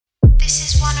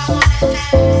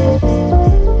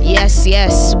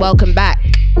Yes, welcome back.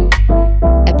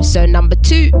 Episode number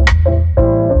 2.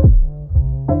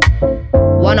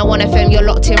 101 FM, you're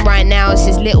locked in right now. This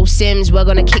is Little Simz. We're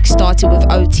gonna kickstart it with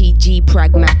OTG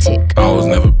Pragmatic. I was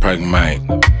never pragmatic.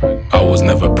 I was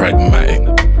never pragmatic.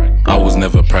 I was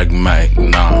never pragmatic.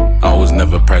 Nah, I was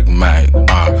never pragmatic.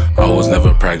 I was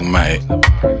never pragmatic.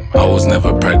 I was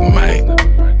never pragmatic.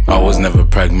 I was never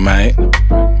pragmatic.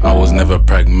 I was never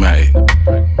pragmatic.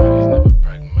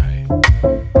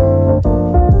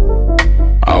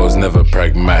 I was never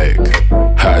pragmatic.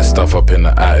 Had stuff up in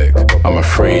the attic. I'm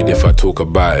afraid if I talk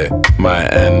about it, might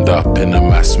end up in a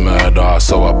mass murder.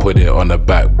 So I put it on the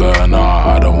back burner.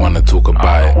 I don't wanna talk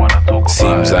about it.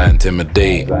 Seems I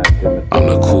intimidate. I'm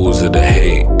the cause of the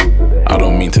hate. I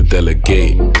don't mean to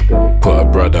delegate. Put a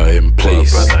brother in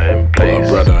place. Put a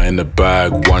brother in the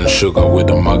bag. One sugar with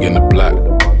a mug in the black.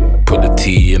 Put the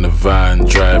tea in the van,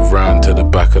 drive round to the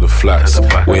back of the flats.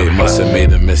 Wait, must have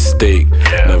made a mistake.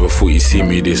 Never thought you'd see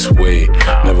me this way.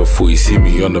 Never thought you'd see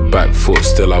me on the back foot.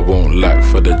 Still I won't lack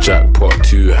for the jackpot.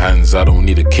 2 hands, I don't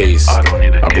need a case. I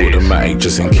brought the matic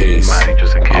just in case.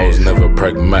 I was never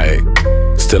pragmatic.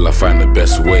 Still I find the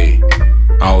best way.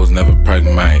 I was never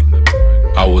pragmatic.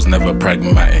 I was never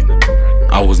pragmatic.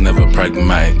 I was never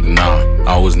pragmatic. Nah,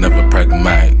 I was never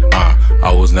pragmatic.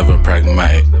 I was never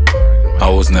pragmatic. I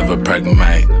was never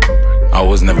pragmatic. I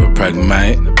was never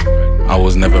pragmatic. I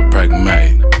was never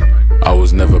pragmatic. I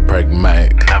was never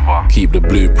pragmatic. Keep the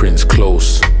blueprints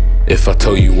close. If I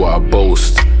tell you what I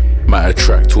boast, might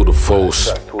attract all the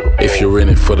false. If you're in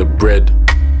it for the bread,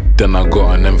 then I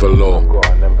got an envelope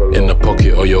in the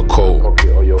pocket of your coat.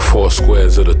 4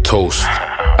 squares of the toast.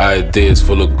 Ideas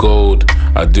full of gold.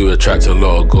 I do attract a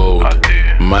lot of gold.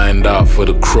 Mind out for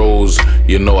the crows.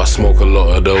 You know I smoke a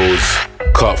lot of those.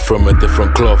 Cut from a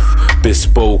different cloth,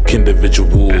 bespoke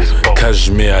individual.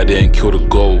 Cashmere, I didn't kill the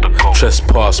gold.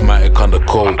 Trespass, matic under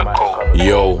cold.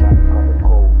 Yo,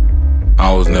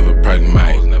 I was never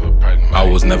pragmatic. I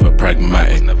was never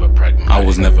pragmatic. I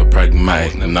was never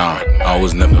pragmatic. Nah, I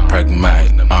was never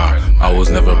pragmatic. I was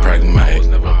never pragmatic.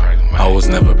 I was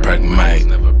never pragmatic.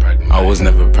 I was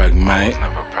never pragmatic.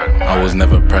 I was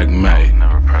never pragmatic.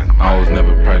 I was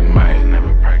never pragmatic.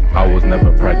 I was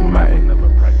never pragmatic.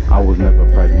 I was never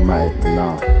pragmatic,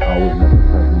 nah, I was never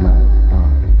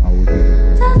pragmatic, I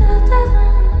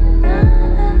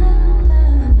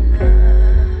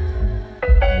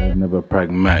was never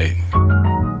pragmatic.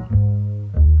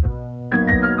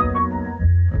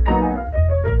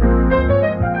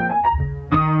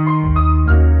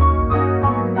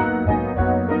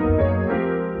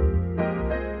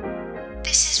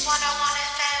 This is 101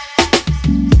 FM.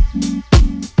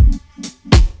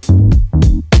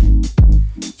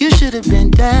 You should have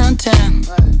been downtown.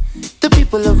 The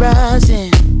people are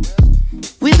rising.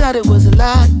 We thought it was a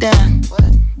lockdown.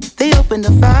 They opened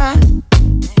the fire.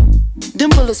 Them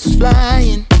bullets was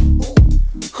flying.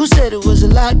 Who said it was a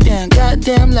lockdown?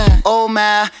 Goddamn lie. Oh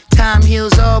my, time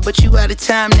heals all, but you out of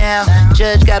time now.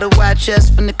 Judge gotta watch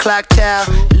us from the clock tower.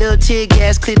 Little tear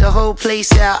gas cleared the whole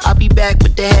place out. I'll be back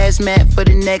with the hazmat for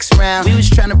the next round. We was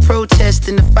trying to protest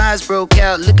and the fires broke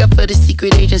out. Look out for the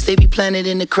secret agents, they be planted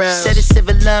in the crowd. Said it's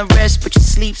civil unrest, but you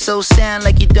sleep so sound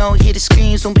like you don't hear the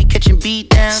screams when we catching beat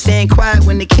down. Staying quiet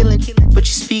when they killing, but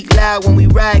you speak loud when we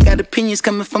ride. Got opinions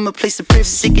coming from a place of privilege.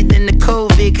 Sicker than the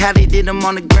COVID, how they did them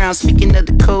on the ground. Speaking of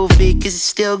the COVID, is it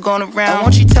still going around? Why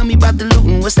don't you tell me about the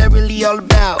looting? What's that really all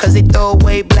about? Cause they throw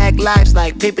away black lives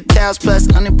like paper towels plus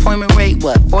unemployment rate.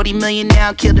 What, 40 million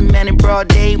now? Killed a man in broad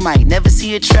day, might never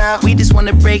see a trial. We just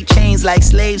wanna break chains like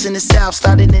slaves in the south.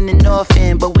 Started in the north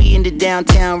end, but we in the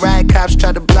downtown. Riot cops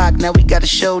try to block, now we got a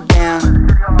showdown.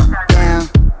 Down.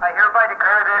 I hereby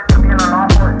declare this to be an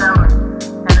unlawful assembly.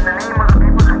 And in the name of the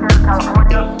people of the state of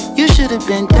California, you should have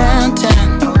been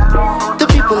downtown. The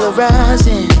people are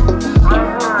rising.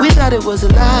 We thought it was a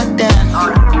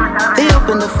lockdown. They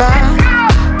opened the fire.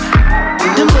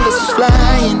 Them bullets was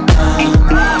flying.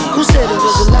 Who said it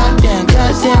was a lockdown?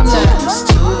 Goddamn lies.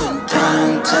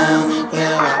 Downtown,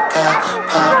 where I got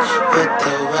popped with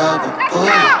the rubber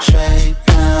bullet tray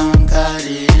pound. Got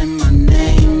it in my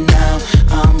name now.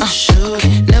 I'm a shooter.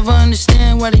 Never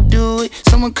understand why they do it.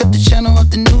 Someone cut the channel off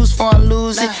the news before I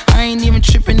lose it. I ain't even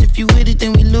tripping. If you with it,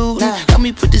 then we lootin'. Help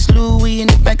me put this Louis in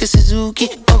the back of Suzuki.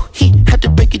 Oh, he had to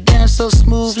break it down so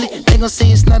smoothly. They gon' say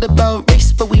it's not about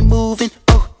race, but we moving.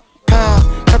 Oh, pow,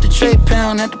 cut the tray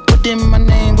pound. Had to put in my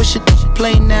name. What should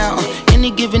play now?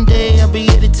 Any given day, I'll be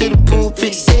headed to the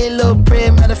pulpit. Say a little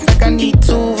prayer. Matter of fact, I need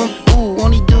 2 of them. Ooh,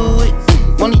 won't he do it?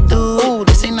 Won't he do it? Ooh,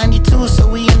 this ain't 92, so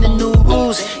we in the new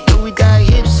rules. Yeah, we got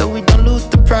hips, so we don't lose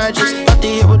the projects. About to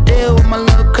hit Rodale with my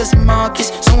little cousin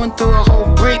Marcus. Someone threw a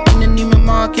whole brick in the Neiman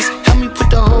Marcus. Help me put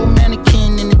the whole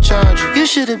mannequin in the charger. You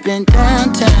should have been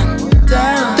downtown.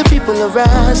 The people are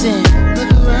rising.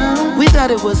 We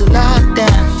thought it was a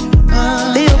lockdown.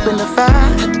 They opened the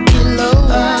fire.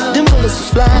 Them bullets was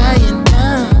flying.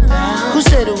 Who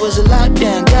said it was a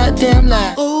lockdown? Goddamn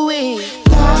lie. Ooh, we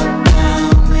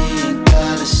lockdown, we ain't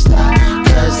gotta stop.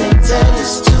 Cause they tell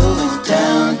us to in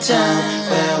downtown,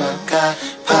 where I got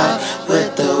Paak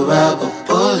with the rubber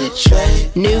bullet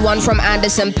tray. New one from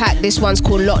Anderson .Paak, this one's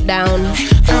called Lockdown.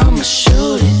 I'ma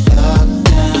shoot it.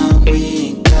 Lockdown, we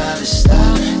ain't gotta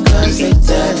stop. Cause they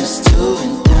tell us to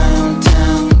in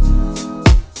downtown.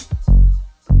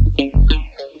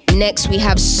 Next we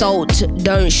have SAULT,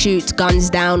 Don't Shoot, Guns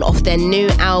Down, off their new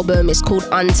album. It's called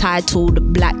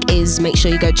Untitled Black Is. Make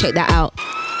sure you go check that out.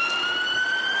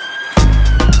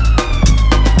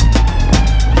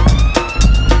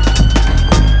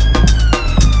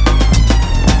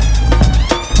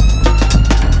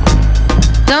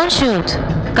 Don't shoot,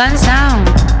 guns down.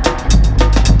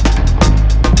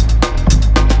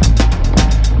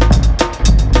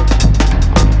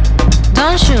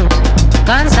 Don't shoot,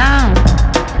 guns down.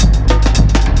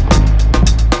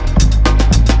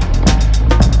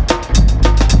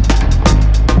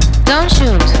 Don't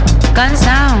shoot, guns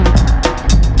down.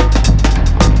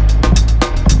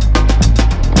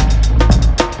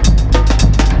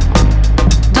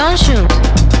 Don't shoot,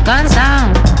 guns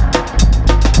down.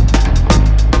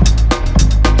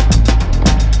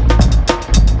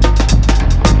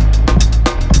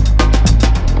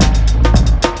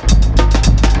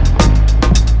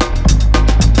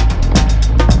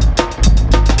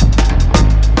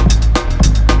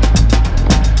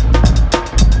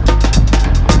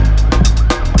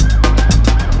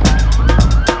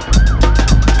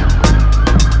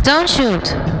 Don't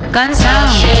shoot, guns down.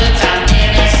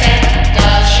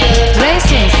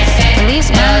 Racist,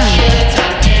 policeman. Don't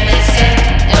shoot,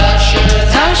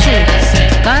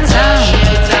 guns down.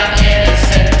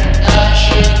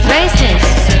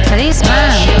 Racist,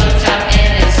 policeman.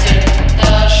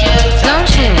 Don't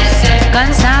shoot,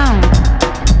 guns down.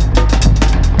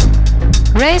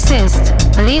 Racist,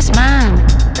 policeman.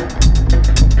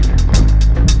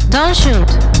 Don't shoot,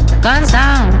 guns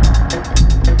down.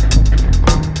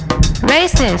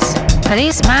 Racist,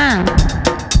 policeman.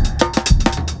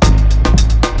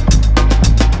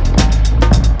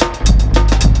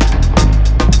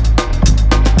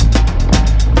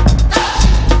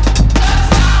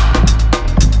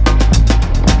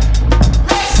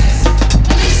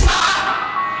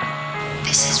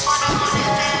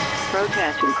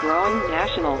 Protest and growing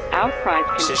national outcries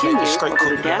continue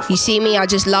over the death. You see me, I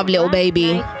just love Lil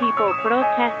Baby. People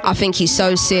protesting. I think he's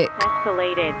so sick.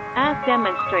 Escalated as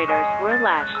demonstrators were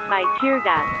lashed by tear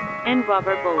gas and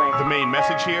rubber bullets. The main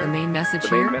message here.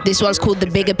 This one's called The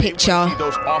Bigger Picture.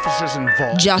 Those officers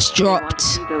involved. Just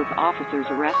dropped. Those officers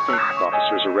arrested.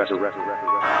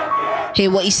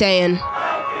 Hear what he's saying.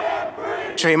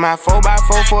 Trade my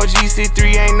 4x4 for a GC3,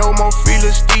 ain't no more free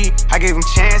Lil Steve. I gave him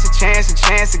chance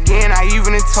again, I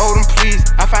even told him please.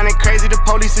 I find it crazy the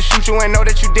police will shoot you and know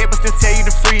that you dead but still tell you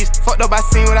to freeze. Fucked up, I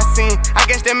seen what I seen. I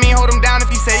guess that mean hold him down if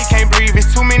he say he can't breathe.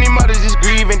 It's too many mothers just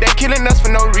grieving, they killing us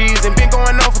for no reason. Been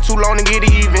going on for too long to get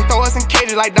even. Throw us in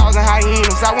cages like dogs and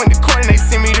hyenas. I went to court and they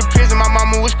sent me to prison. My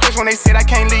mama was crushed when they said I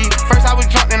can't leave. First I was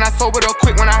drunk, then I sobered up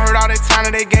quick when I heard all that time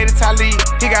that they gave to Talib.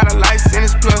 He got a life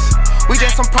sentence plus. We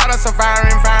just some products of our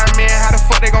environment. How the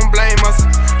fuck they gon' blame us?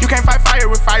 You can't fight fire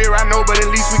with fire, I know, but at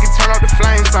least we can turn off the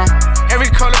flames some.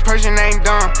 Every color person ain't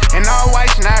dumb, and all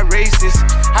white's not racist.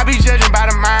 I be judging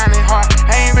by the mind and heart,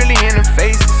 I ain't really in the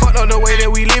faces. Fuck up the way that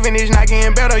we living is not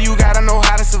getting better, you gotta know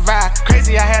how to survive.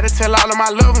 Crazy, I had to tell all of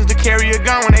my loved ones to carry a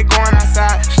gun when they going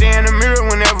outside. Stay in the mirror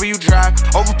whenever you drive,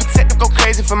 overprotective, go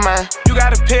crazy for mine. You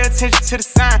gotta pay attention to the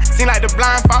sign, seem like the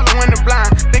blind following the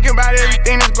blind. Thinking about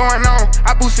everything that's going on,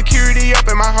 I boost security up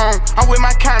in my home. I'm with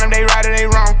my kind of, they right or they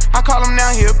wrong. I call him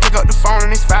now, he'll pick up the phone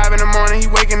and it's 5 in the morning, he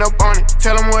waking up on it.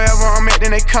 Tell him wherever I'm at,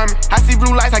 then they coming. I see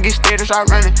blue lights, I get scared and start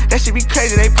running. That shit be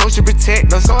crazy, they supposed to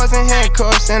protect us. Swords and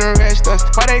handcuffs and arrest us.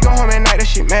 Why they go home at night, that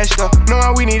shit messed up.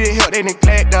 Knowing we needed help, they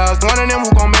neglect us. One of them who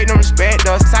gon' make them respect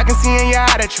us. I can see in your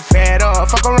eye that you fed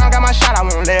up. Fuck around, got my shot, I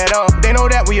won't let up. They know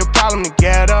that we a problem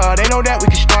together. They know that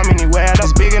we can storm anywhere.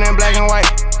 It's bigger than black and white.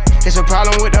 It's a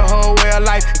problem with the whole way of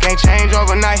life. It can't change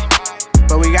overnight.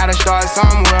 But we gotta start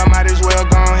somewhere, might as well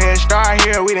go ahead, start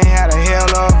here. We done had a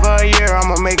hell of a year,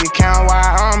 I'ma make it count while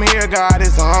I'm here. God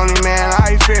is the only man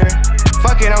I fear.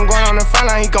 Fuck it, I'm going on the front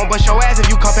line. He gon' bust your ass if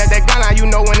you come past that gun line. You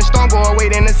know when the storm go away,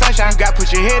 then the sunshine. You got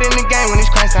put your head in the game when it's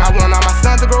crunch time. I want all my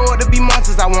sons to grow up to be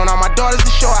monsters. I want all my daughters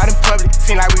to show out in public.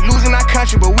 Seem like we losing our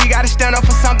country, but we gotta stand up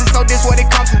for something, so this what it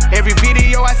comes to. Every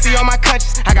video I see on my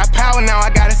conscience, I got power now, I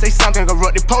gotta say something.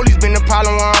 Corrupted police been the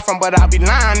problem where I'm from, but I'd be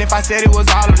lying if I said it was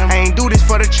all of them. I ain't do this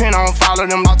for the trend, I don't follow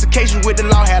them. Altercations with the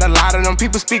law had a lot of them.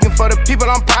 People speaking for the people,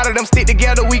 I'm proud of them. Stick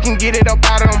together, we can get it up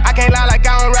out of them. I can't lie like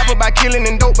I don't rap about killing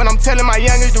and dope, but I'm telling my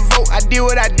youngest to vote. I did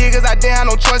what I did cause I didn't have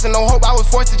no choice and no hope. I was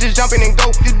forced to just jump in and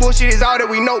go. This bullshit is all that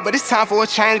we know, but it's time for a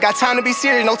change. Got time to be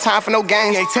serious, no time for no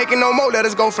games. Ain't taking no more, let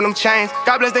us go for them chains.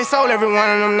 God bless they soul, every one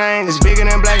of them names. It's bigger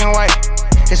than black and white.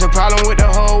 It's a problem with the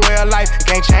whole way of life. It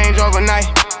can't change overnight,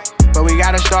 but we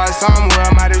gotta start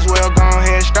somewhere. Might as well go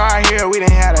ahead, start here. We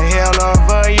done had a hell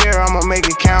of a year. I'ma make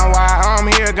it count while I'm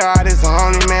here. God is the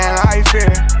only man I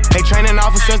fear. They training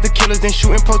officers, the killers, then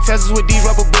shooting protesters with these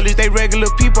rubber bullets. They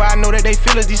regular people, I know that they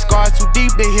feel us. These scars too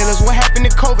deep, they heal us. What happened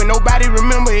to COVID? Nobody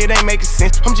remember, it ain't making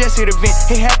sense. I'm just here to vent.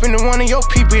 It happened to one of your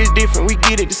people, it's different. We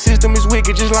get it, the system is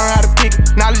wicked, just learn how to pick it.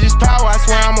 Knowledge is power, I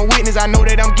swear I'm a witness. I know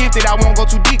that I'm gifted, I won't go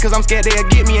too deep, cause I'm scared they'll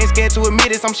get me. Ain't scared to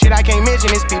admit it, some shit I can't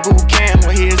mention. It's people who can.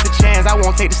 Well, here's the chance, I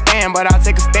won't take the stand, but I'll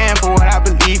take a stand for what I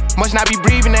believe. Must not be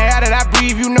breathing the air that I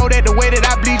breathe. You know that the way that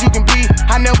I bleed, you can breathe.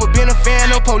 I never been a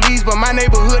fan of police, but my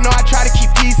neighborhood know I try to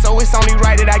keep peace, so it's only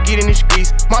right that I get in the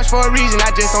streets. March for a reason, I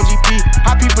just on GP.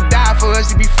 How people die for us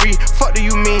to be free. Fuck do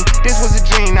you mean? This was a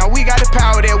dream. Now we got the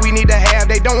power that we need to have.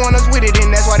 They don't want us with it,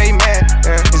 and that's why they mad.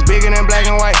 It's bigger than black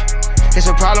and white. It's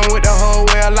a problem with the whole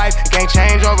way of life. It can't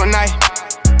change overnight,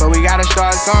 but we gotta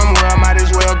start somewhere. Might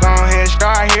as well go ahead,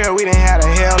 start here. We done had a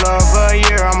hell of a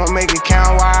year. I'ma make it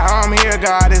count while I'm here.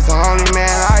 God is the only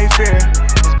man I fear.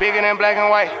 It's bigger than black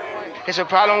and white. It's a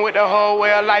problem with the whole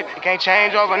way of life. It can't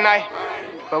change overnight,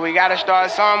 but we gotta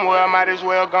start somewhere. Might as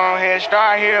well go ahead,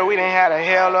 start here. We done had a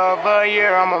hell of a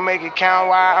year. I'ma make it count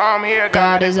while I'm here.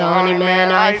 God is the only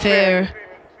man I fear.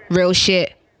 Real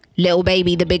shit. Little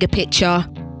Baby, The Bigger Picture.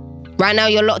 Right now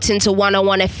you're locked into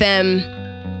 101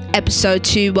 FM, episode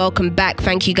 2. Welcome back.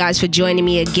 Thank you guys for joining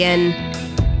me again.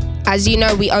 As you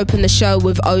know, we open the show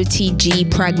with OTG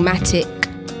Pragmatic.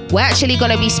 We're actually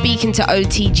going to be speaking to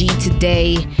OTG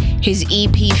today. His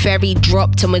EP Ferry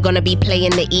dropped and we're going to be playing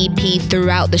the EP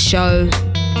throughout the show.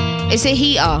 It's a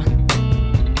heater.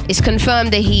 It's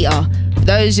confirmed a heater. For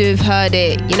those who've heard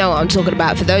it, you know what I'm talking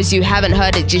about. For those who haven't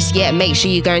heard it just yet, make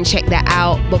sure you go and check that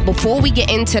out. But before we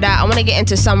get into that, I want to get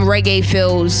into some reggae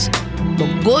feels.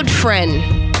 My good friend,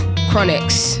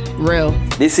 Chronixx, real.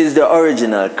 This is the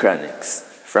original Chronixx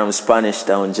from Spanish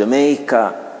Town,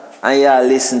 Jamaica. And y'all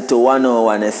listen to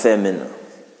 101 FM, you know.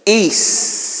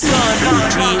 East.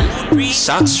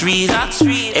 Socks real.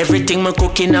 Everything me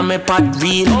cooking on my pot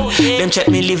real. Them check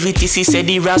me live it, he said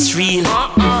the ras real.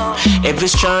 Every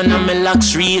strand on my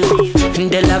locks real. In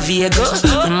De La Vega,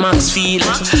 Max feel.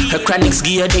 Her Chronixx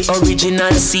gear the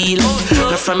original seal.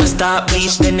 Her from a start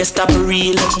bleach, then they stop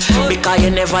real. Because you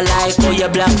never like how your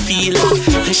black feel.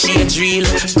 The shades real,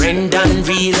 Brendan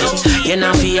real. You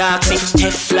know fi ask if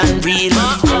Teflon real.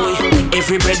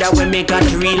 Every brother when me got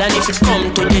real. And if it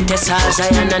come to the test house,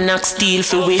 I and knock steel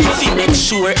for we fi make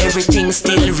sure everything's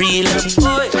still real.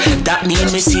 That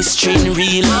mean me see string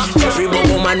real. Every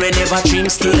woman whenever dream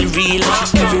still real.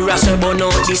 Every rascal burn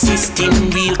out the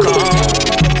system real.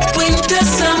 Winter,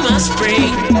 summer,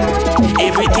 spring,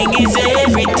 everything is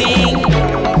everything.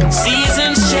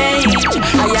 Seasons change,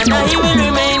 I and I will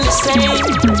remain the same.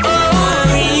 Oh,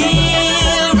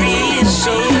 real,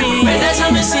 so real. Brothers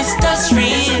and my sisters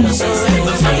real.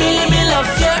 My family, me love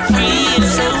you real,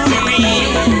 so real,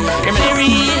 real.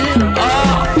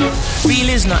 Oh, real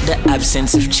is not the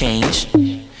absence of change.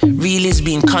 Real is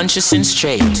being conscious and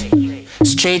straight.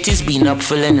 Straight is being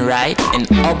upful and right, and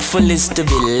upful is to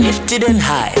be lifted and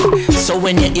high. So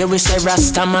when you hear we say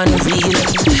Rasta man real,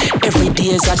 every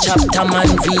day is a chapter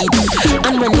man read.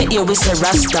 And when you hear we say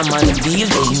Rasta man real,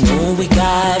 they know we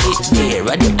got it there.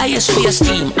 At the highest way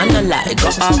steam, and a lie go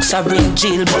ox or ring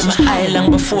jail. But my high long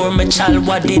before my child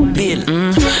what did bill.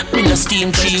 Me no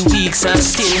steam 3 weeks and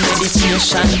still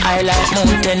meditation. I like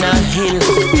mountain and hill.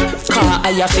 Car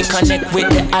I have to connect with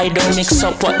the eye. Don't mix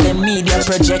up what the media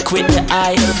project with the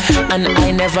eye. And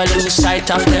I never lose sight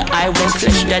of the eye. When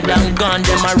flesh dead and gone,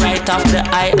 them I right off the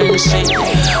eye and say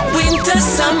winter,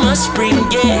 summer, spring,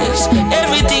 yes,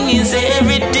 everything is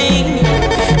everything.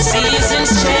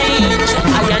 Seasons change,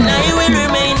 I and I will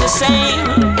remain the same.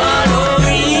 Oh,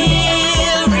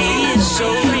 real, so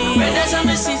real. Brothers and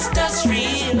my sisters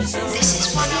real. This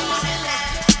is 101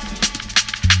 FM.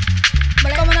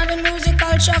 But coming on the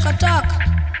musical shock attack,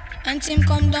 and team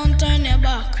come down, turn your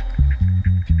back.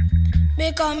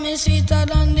 Because me sweeter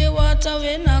than the water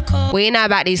when I come. We know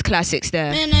about these classics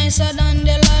there. Me nicer than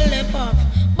the lollipop.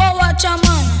 But watch a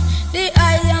man, the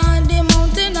higher the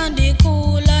mountain and the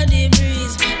cooler the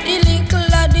breeze. The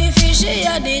little of the fish,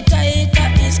 yeah, the tighter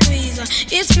the squeeze.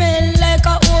 It smell like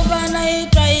a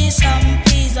overnight rice and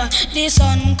pizza. The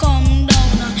sun come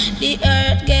down, the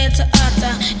earth get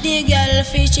hotter. The girl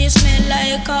fish smell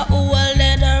like a old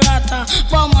leather ratter.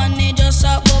 But money just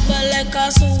a bubble like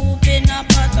a soup in a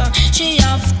potter. She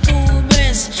have 2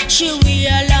 breasts, she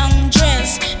wear a long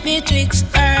dress. Betwixt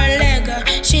her leg,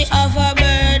 she have a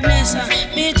bird nest.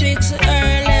 Betwixt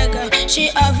her leg, she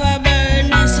have a bird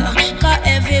nest. Cause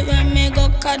everywhere me go,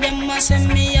 cause them a say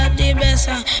me a the best.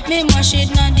 Me mash it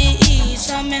na the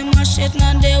east, me mash it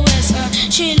na the west.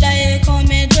 She like how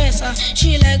me dress,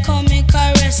 she like how me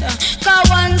caress. Cause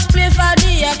one spliff a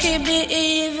day keep the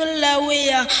evil away.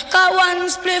 Cause one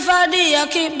spliff a day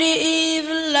keep the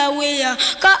evil away.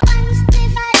 Cause one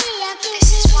spliff a day keep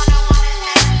this is 101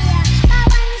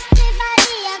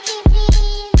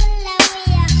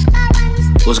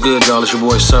 What's good, y'all? It's your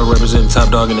boy Sir representing Top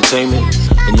Dog Entertainment,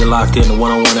 and you're locked in to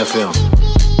 101 FM.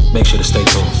 Make sure to stay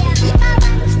tuned.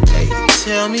 Hey,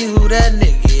 tell me who that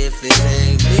nigga if it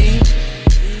ain't me.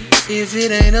 If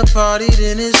it ain't a party,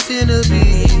 then it's finna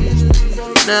be.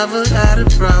 Never had a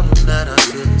problem that I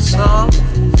couldn't solve.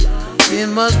 It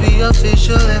must be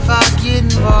official if I get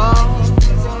involved.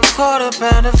 Quarter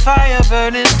pound of fire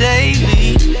burning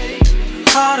daily.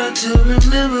 Harder to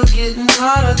remember, getting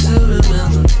harder to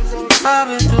remember. I've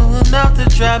been through enough to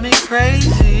drive me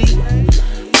crazy.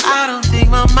 I don't think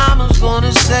my mama's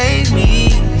gonna save me.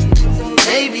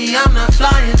 Maybe I'm not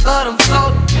flying, but I'm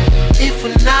floating. If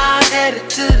we're not headed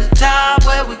to the top,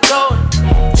 where we going?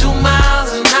 2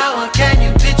 miles an hour, can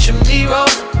you picture me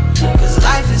rolling? Cause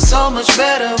life is so much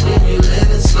better when you live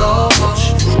in slow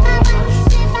motion.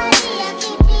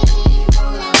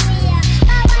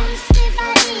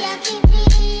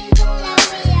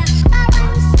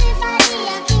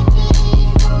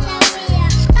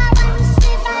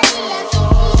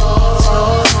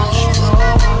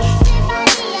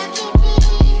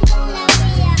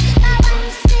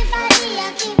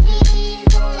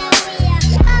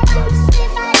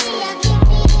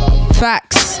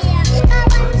 Facts.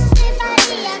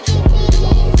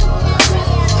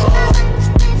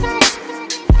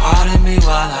 Pardon me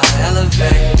while I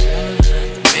elevate.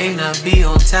 May not be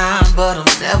on time, but I'm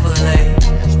never late.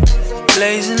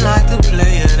 Blazing like the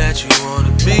player that you wanna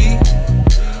be.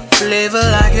 Flavor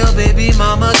like your baby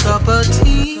mama cup of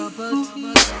tea.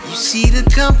 You see the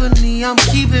company I'm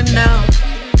keeping now.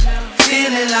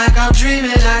 Feeling like I'm dreaming,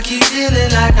 I keep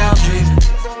feeling like I'm dreaming.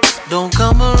 Don't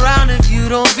come around if you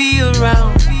don't be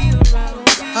around.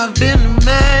 I've been the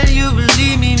man, you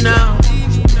believe me now.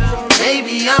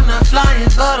 Maybe I'm not flying,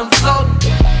 but I'm floating.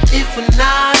 If we're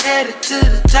not headed to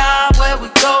the top, where we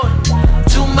going?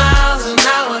 2 miles an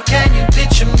hour, can you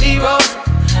picture me rolling?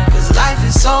 Cause life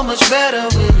is so much better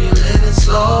when you live in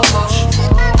slow motion.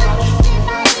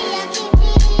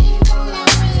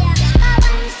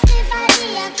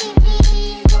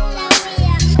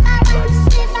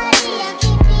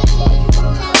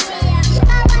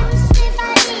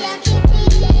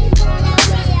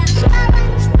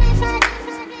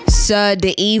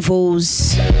 The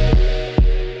Evils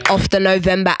off the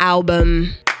November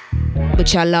album,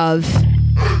 which I love.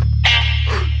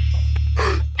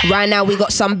 Right now we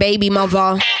got some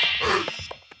Bbymutha.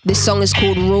 This song is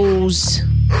called Rules.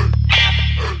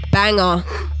 Banger.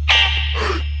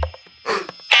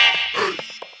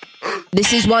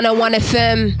 This is 101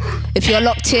 FM. If you're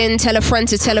locked in, tell a friend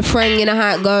to tell a friend, you know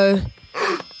how it go.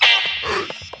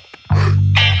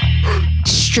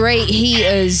 Straight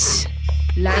heaters.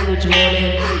 Language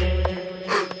warning.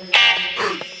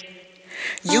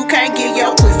 You can't get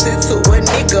your pussy to a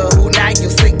nigga who not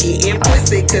used to getting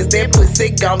pussy, cause that pussy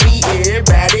gon' be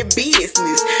everybody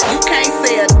business. You can't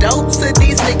sell dope to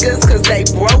these niggas cause they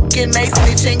broke and they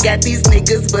snitching. Got these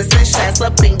niggas bustin' shots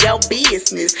up in your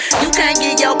business. You can't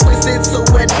get your pussy to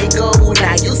a nigga who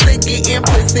not used to getting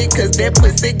pussy, cause that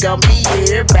pussy gon' be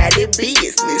everybody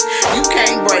business. You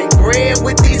can't break bread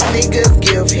with these niggas,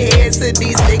 give head to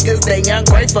these niggas. They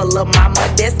ungrateful of mama,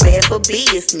 that's bad for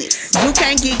business. You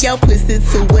can't get your pussy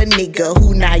to a nigga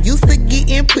who not used to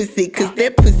getting pussy, cause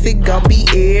that pussy gon' be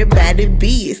everybody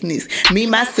business. Me,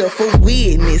 myself, a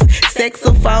witness.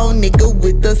 Saxophone nigga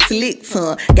with a slick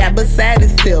tongue. Got beside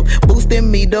himself,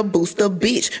 boosting me to boost a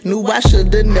bitch. Knew I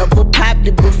shoulda never popped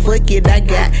it, but fuck it, I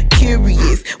got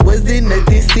curious. Wasn't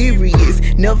nothing serious,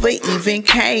 never even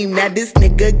came. Now this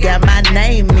nigga got my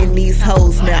name in these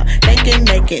hoes now. They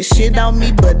can shit on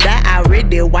me, but I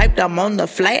already wiped. I'm on the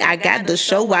flight, I gotta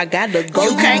show, I gotta go.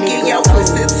 You can't get your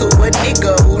pussy to a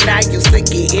nigga who not used to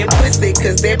getting pussy,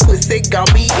 cause that pussy gon'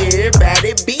 be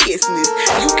everybody business.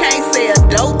 You can't sell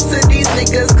dope to these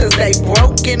niggas cause they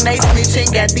broke and they snitching.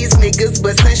 Got these niggas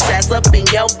bustin' shots up in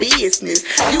your business.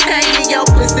 You can't get your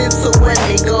pussy to a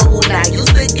nigga who not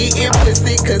used to getting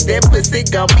pussy, cause that pussy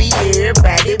gon' be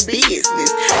everybody business.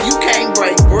 You can't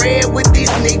break bread with these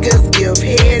niggas, give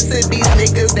head to these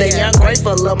niggas. They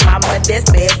ungrateful, lil' mama, that's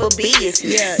bad for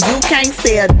business. You can't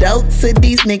sell dope to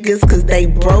these niggas cause they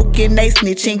broke and they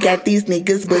snitching. Got these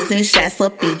niggas bustin' shots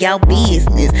up in your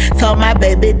business. Told my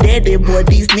baby daddy, boy,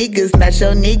 these niggas not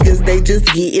your niggas. They just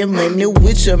getting money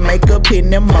with your makeup in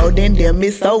them more than them,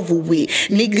 it's over with.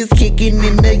 Niggas kicking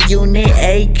in the unit,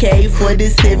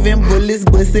 AK-47 bullets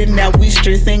bustin'. Now we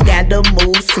stressin', gotta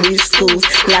move, switch schools.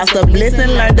 Lost a blessing,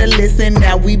 learned a lesson,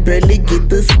 now we barely get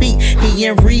to speak. He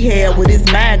in rehab with his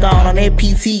mind gone on that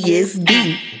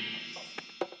PTSD.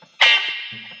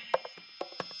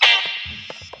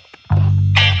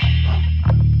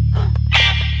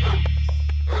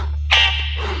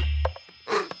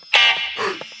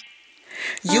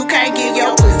 You can't get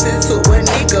your pussy to a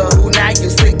nigga who not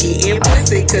used to getting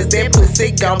pussy, cause that pussy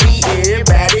gon' be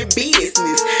everybody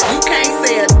business. You can't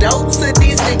sell dope to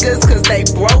these niggas cause they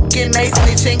broke and they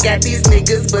snitching. Got these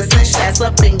niggas bustin' shots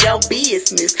up in your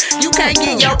business. You can't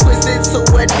get your pussy to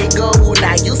a nigga who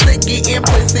not used to getting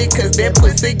pussy, cause that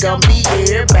pussy gon' be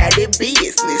everybody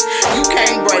business. You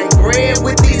can't break bread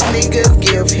with these niggas,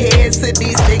 give head to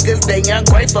these niggas. They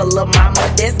ungrateful, lil' mama,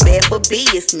 that's bad for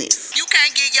business. You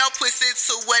can't get your pussy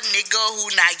to a nigga who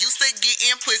not used to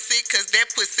getting pussy, cause that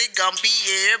pussy gon' be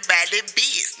everybody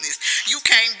business. You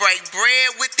can't break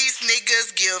bread with these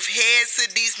niggas, give head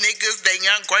to these niggas. They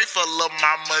ungrateful, lil'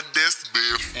 mama, that's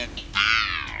bad for business.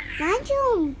 Mind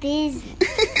your own business.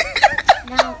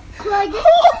 Now, could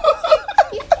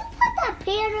you put that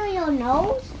pen on your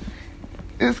nose?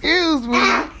 Excuse me.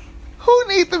 Who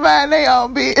needs to mind their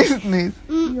own business?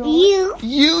 You.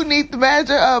 You need to mind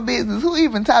your own business. Who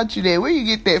even taught you that? Where you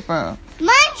get that from?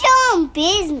 Mind your own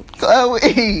business.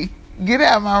 Chloe, get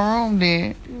out of my room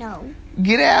then. No.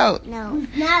 Get out. No.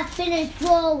 Not finished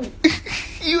drawing.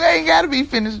 You ain't got to be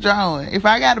finished drawing. If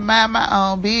I got to mind my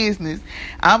own business,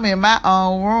 I'm in my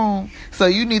own room. So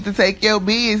you need to take your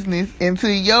business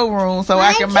into your room so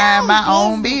I can mind my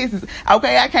own business.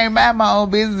 Okay, I can't mind my own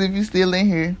business if you still in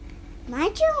here.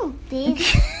 Mind your own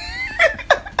business.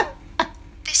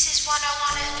 This is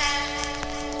 101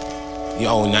 FM.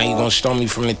 Yo, now you gonna storm me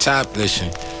from the top?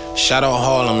 Listen, shout out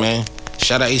Harlem, man.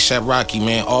 Shout out ASAP Rocky,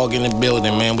 man. All in the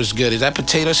building, man. What's good? Is that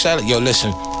potato salad? Yo,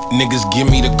 listen. Niggas give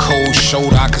me the cold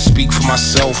shoulder, I can speak for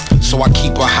myself. So I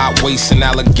keep a hot waist and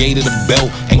alligator the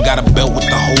belt. Ain't got a belt with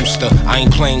the holster. I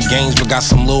ain't playing games, but got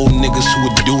some little niggas who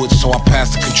would do it. So I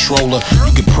pass the controller.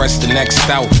 You can press the next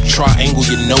out, triangle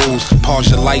your nose.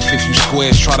 Pause your life if you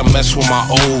squares, try to mess with my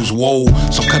O's. Whoa,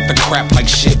 so cut the crap like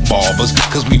shit barbers.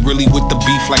 Cause we really with the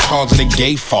beef like cars of the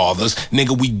gay fathers.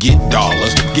 Nigga, we get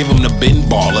dollars, give them the bin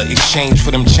baller. Exchange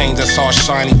for them chains that's all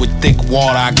shiny with thick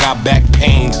water. I got back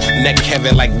pains, neck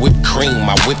heavy like whipped cream,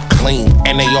 I whip clean.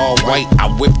 And they all white, I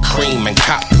whip cream. And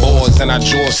cop boards and I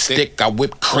draw a stick, I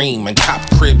whip cream. And cop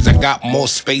cribs, I got more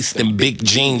space than big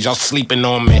jeans. Y'all sleeping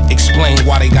on me, explain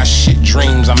why they got shit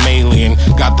dreams. I'm alien,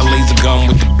 got the laser gun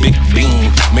with the big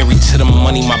beam. Married to the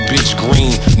money, my bitch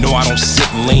green. No, I don't sit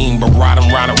lean, but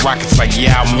riding round rockets like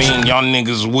yeah, I mean, y'all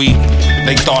niggas weak.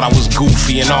 They thought I was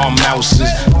goofy and all mouses.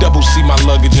 Double C my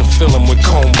luggage and fill them with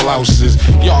comb blouses.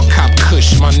 Y'all cop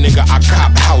kush, my nigga, I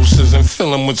cop houses. And fill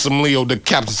them with some Leo to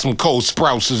capture some cold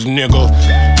sprouses, nigga.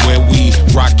 Where we,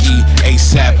 Rocky,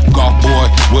 ASAP, Golf Boy,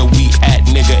 where we at,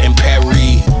 nigga, in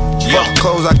Paris. Fuck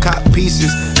clothes, I cop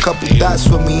pieces. Couple dots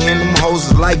with me and them hoes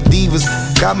is like divas.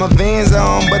 Got my Vans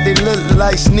on, but they look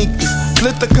like sneakers.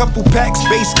 Flipped a couple packs,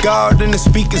 bass guard in the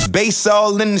speakers. Bass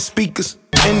all in the speakers.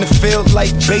 In the field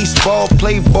like baseball,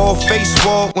 play ball, face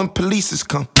wall when polices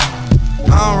come. I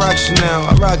don't rock Chanel,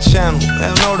 I rock Channel.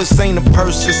 Hell no, this ain't a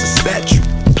purse, it's a statue.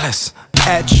 Bless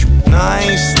at you. Nah, I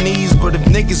ain't sneeze, but if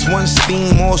niggas want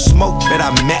steam or smoke, bet I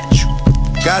match you.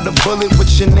 Got a bullet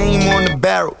with your name on the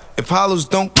barrel. If hollows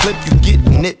don't clip, you get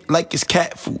nipped like it's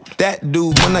cat food. That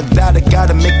dude, when I die, I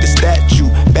gotta make the statue.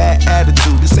 Bad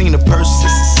attitude, this ain't a purse,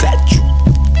 it's a statue.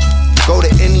 Go to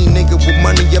any nigga with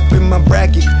money up in my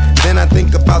bracket. Then I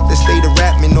think about the state of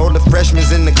rapping. All the freshmen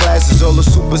in the classes, all the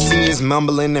super seniors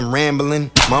mumbling and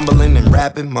rambling, mumbling and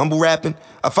rapping, mumble rapping.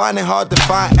 I find it hard to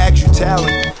find actual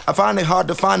talent. I find it hard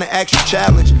to find an actual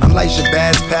challenge. Unlike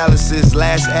Shabazz palaces,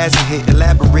 last acid hit,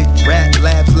 elaborate rap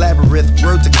labs, labyrinth,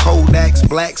 word to Kodaks,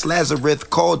 Blacks, Lazarus,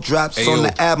 call drops on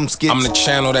the album skits. I'm the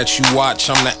channel that you watch,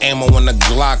 I'm the ammo in the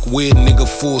Glock. Weird nigga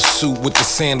full suit with the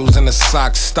sandals and the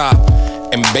socks, stop.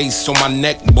 And bass on my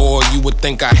neck, boy, you would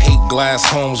think I hate glass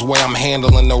homes where I'm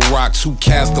handling the rocks. Who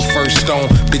cast the first stone?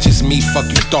 Bitches me, fuck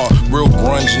you thought. Real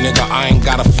grunge nigga, I ain't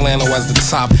got a flannel as the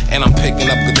top. And I'm picking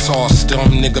up guitar, still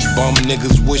nigga bum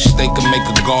niggas wish they could make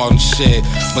a garden shed.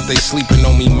 But they sleeping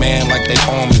on me, man, like they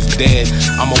arm is dead.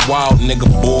 I'm a wild nigga,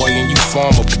 boy, and you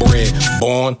farmer bred.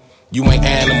 Born, you ain't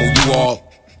animal, you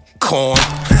all corn.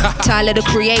 Tyler the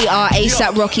Creator,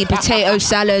 ASAP Rocky, potato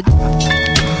salad.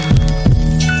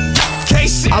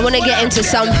 I want to get into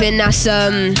something that's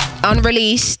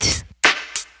unreleased.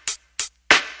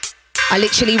 I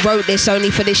literally wrote this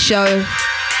only for this show.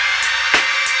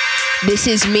 This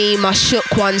is me, my Shook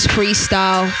Ones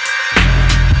freestyle.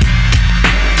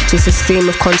 Just a stream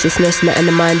of consciousness, letting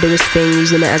the mind do its thing,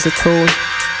 using it as a tool.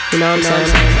 You know what I'm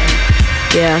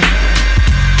saying? Yeah.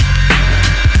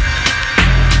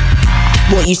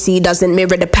 What you see doesn't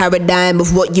mirror the paradigm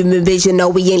of what you envision. No,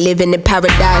 we ain't living in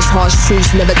paradise. Harsh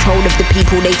truths never told of the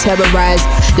people they terrorize.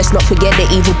 Let's not forget the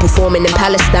evil performing in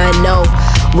Palestine, no.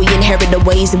 We inherit the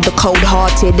ways of the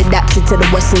cold-hearted, adapted to the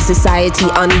Western society,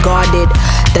 unguarded.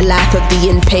 The life of the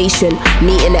impatient,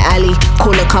 meet in the alley,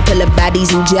 call a couple of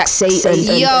baddies and jack Satan.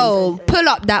 Yo, pull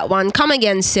up that one. Come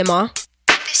again, Simmer.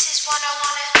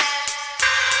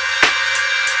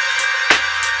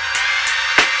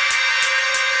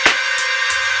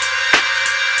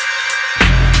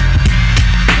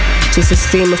 Just a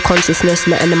stream of consciousness,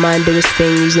 letting the mind do its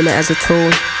thing, using it as a tool.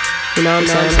 You know what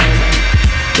I'm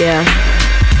saying? Yeah.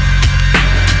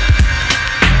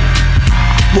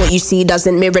 What you see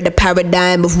doesn't mirror the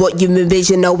paradigm of what you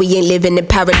envision. No, we ain't living in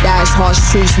paradise. Harsh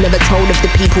truths never told of the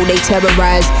people they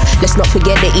terrorize. Let's not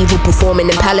forget the evil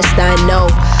performing in Palestine, no.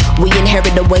 We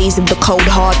inherit the ways of the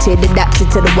cold-hearted,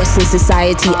 adapted to the Western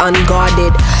society,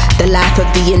 unguarded. The life of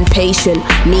the impatient,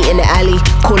 meet in the alley,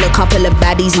 call a couple of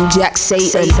baddies and jack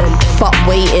Satan. Fuck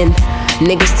waiting.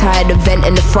 Niggas tired of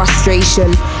venting the frustration.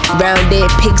 Round there,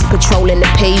 pigs patrolling the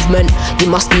pavement.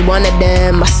 You must be one of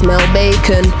them, I smell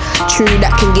bacon. True,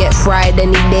 that can get fried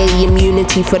any day.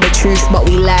 Immunity for the truth, but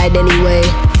we lied anyway.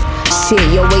 Shit,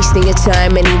 you're wasting your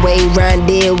time anyway. Round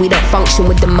here, we don't function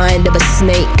with the mind of a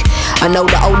snake. I know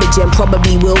the older gen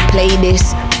probably will play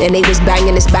this, and they was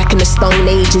banging us back in the Stone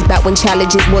Ages, back when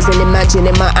challenges wasn't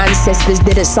imagining. My ancestors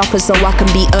didn't suffer so I can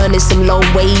be earning some low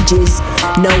wages.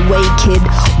 No way, kid,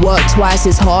 work twice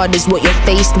as hard as what you're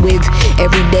faced with.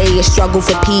 Every day a struggle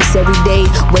for peace, every day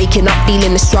waking up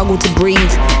feeling the struggle to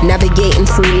breathe. Navigating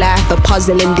through life, a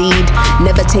puzzle indeed.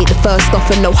 Never take the first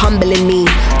offer, no humbling me.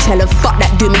 Tell them fuck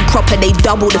that, do me proper, they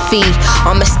double the fee.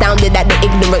 I'm astounded at the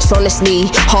ignorance,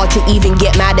 honestly. Hard to even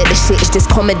get mad at the shit, it's just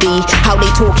comedy. How they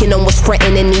talking on what's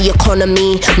threatening the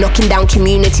economy, knocking down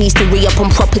communities to re-up on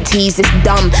properties. It's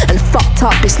dumb and fucked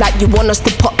up, it's like you want us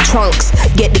to pop trunks.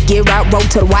 Get the gear out, roll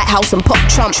to the White House and pop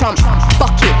Trump.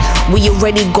 Fuck it, we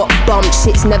already got bumped.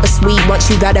 Shit's never sweet once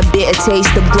you've had a bitter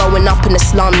taste of growing up in the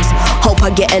slums. Hope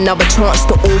I get another chance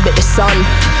to orbit the sun.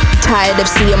 Tired of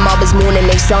seeing mothers mourning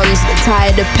their sons.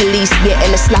 Tired of police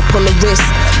getting a slap on the wrist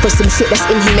for some shit that's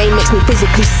inhumane, makes me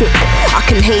physically sick. I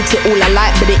can hate it all I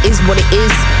like, but it is what it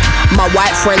is. My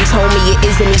white friend told me it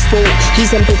isn't his fault. He's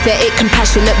empathetic,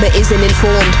 compassionate, but isn't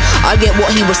informed. I get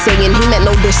what he was saying, he meant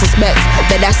no disrespect,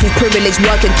 but that's his privilege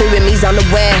working through him, he's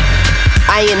unaware.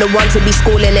 I ain't the one to be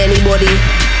schooling anybody.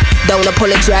 Don't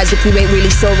apologize if you ain't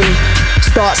really sorry.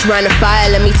 Starts round the fire,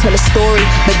 let me tell a story.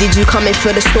 But did you come in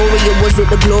for the story or was it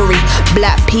the glory?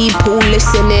 Black people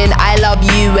listening, I love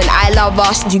you and I love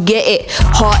us, do you get it?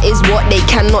 Heart is what they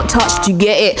cannot touch, do you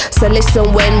get it? So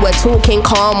listen when we're talking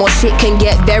calm, or shit can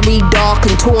get very dark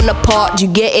and torn apart, do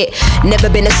you get it? Never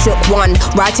been a shook one,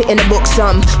 write it in a book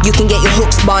some. You can get your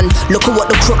hooks spun, look at what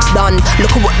the crooks done.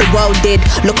 Look at what the world did,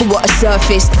 look at what has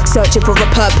surfaced. Searching for a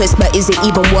purpose, but is it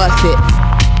even worth it?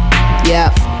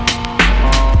 Yeah.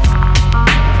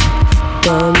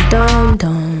 Dum dum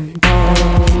dum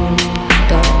dum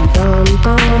dum dum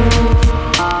dum.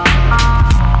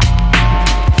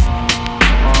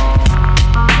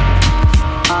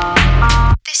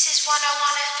 This is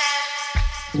 101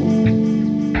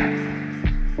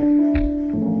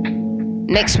 FM.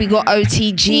 Next we got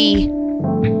OTG.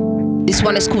 This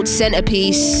one is called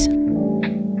Centerpiece.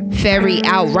 Ferry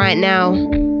out right now.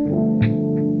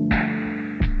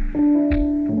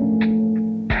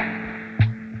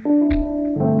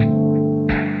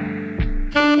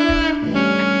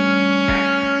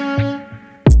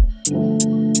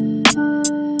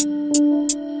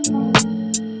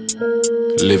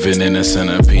 Living in a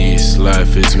centerpiece.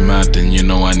 Life is mad and you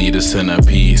know I need a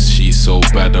centerpiece. She's so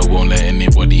bad I won't let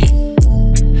anybody.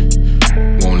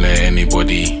 Won't let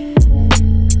anybody.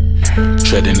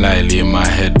 Treading lightly in my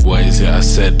head, what is it I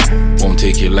said? Won't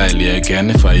take it lightly again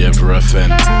if I ever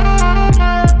offend.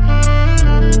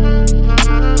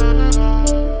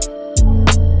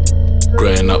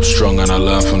 Growing up strong and I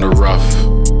learn from the rough.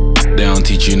 They don't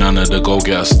teach you none of the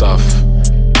go-getter stuff.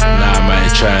 Now I'm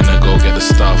out trying to go get the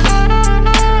stuff.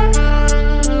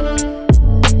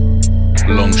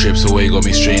 Long trips away got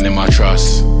me straining my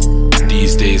trust.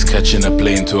 These days catching a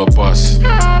plane to a bus. If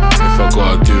I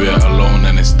gotta do it alone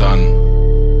then it's done.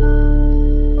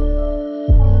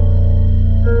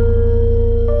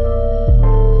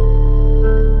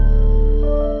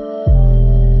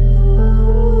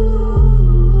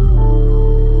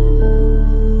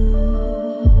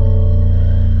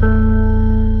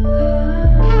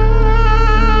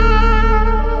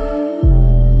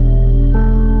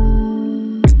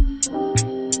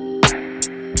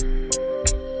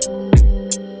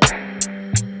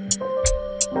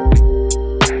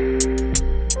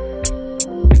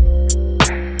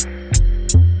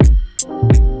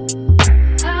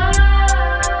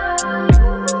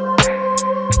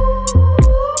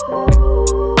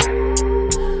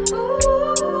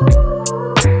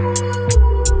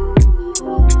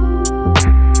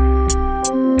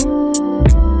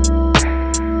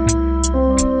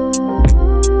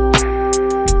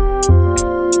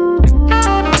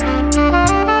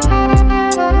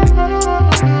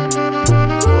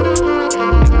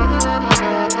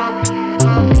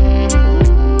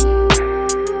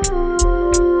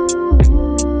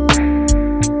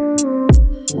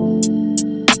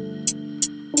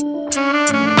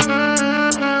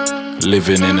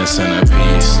 Living in a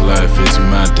centerpiece. Life is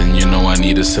mad and you know I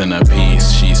need a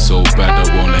centerpiece. She's so bad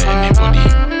I won't let anybody.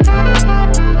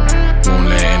 Won't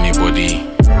let anybody.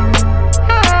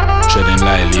 Treading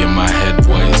lightly in my head,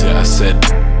 what is it I said?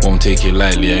 Won't take it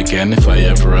lightly again if I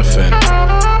ever offend.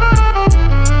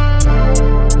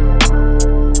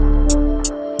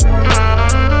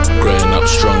 Growing up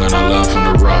strong and I learn from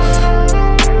the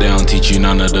rough. They don't teach you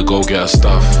none of the go-getter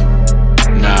stuff.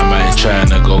 Now I'm out trying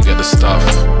to go get the stuff.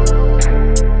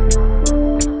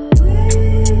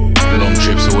 Long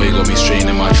trips away got me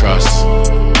straining my trust.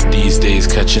 These days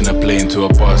catching a plane to a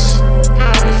bus.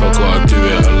 If I gotta do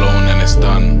it alone then it's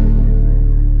done.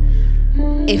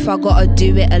 If I gotta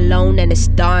do it alone then it's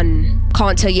done.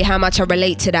 Can't tell you how much I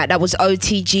relate to that. That was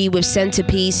OTG with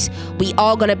Centerpiece. We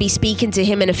are gonna be speaking to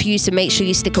him in a few, so make sure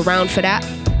you stick around for that.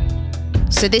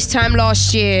 So this time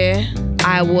last year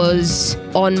I was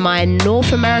on my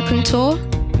North American tour.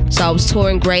 So I was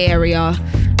touring Grey Area,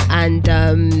 and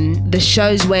the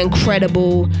shows were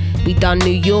incredible. We done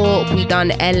New York, we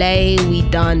done LA, we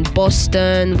done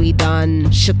Boston, we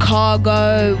done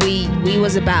Chicago. We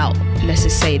was about, let's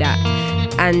just say that.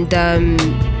 And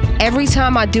every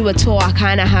time I do a tour, I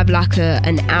kind of have like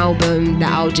an album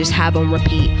that I'll just have on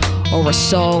repeat, or a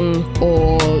song,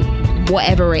 or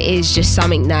whatever it is, just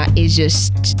something that is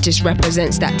just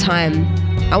represents that time.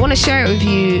 I want to share it with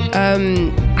you.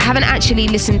 I haven't actually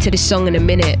listened to this song in a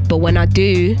minute, but when I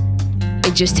do,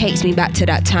 it just takes me back to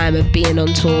that time of being on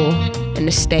tour in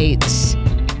the States,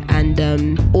 and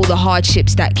all the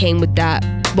hardships that came with that,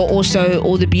 but also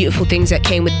all the beautiful things that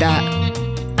came with that.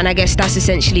 And I guess that's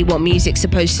essentially what music's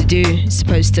supposed to do. It's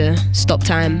supposed to stop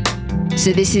time.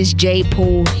 So this is J.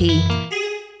 Paul He.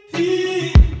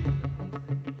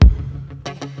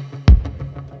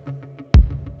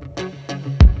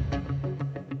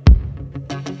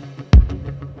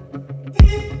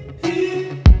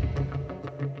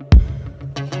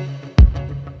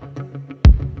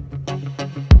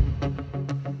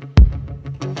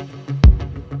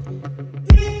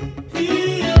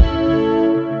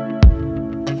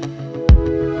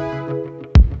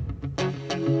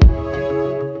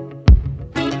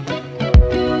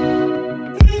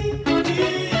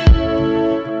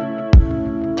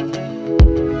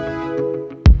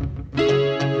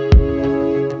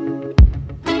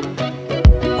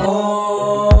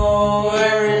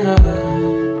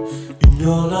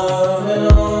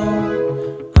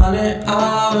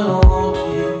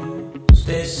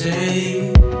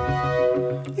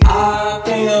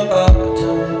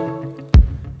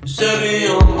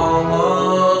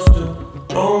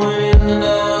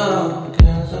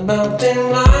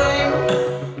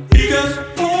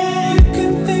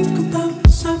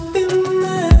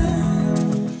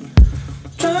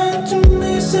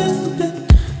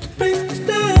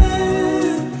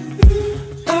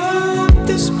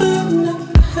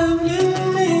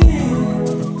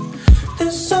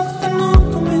 There's something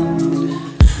on the wind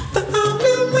that I've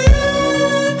been waiting.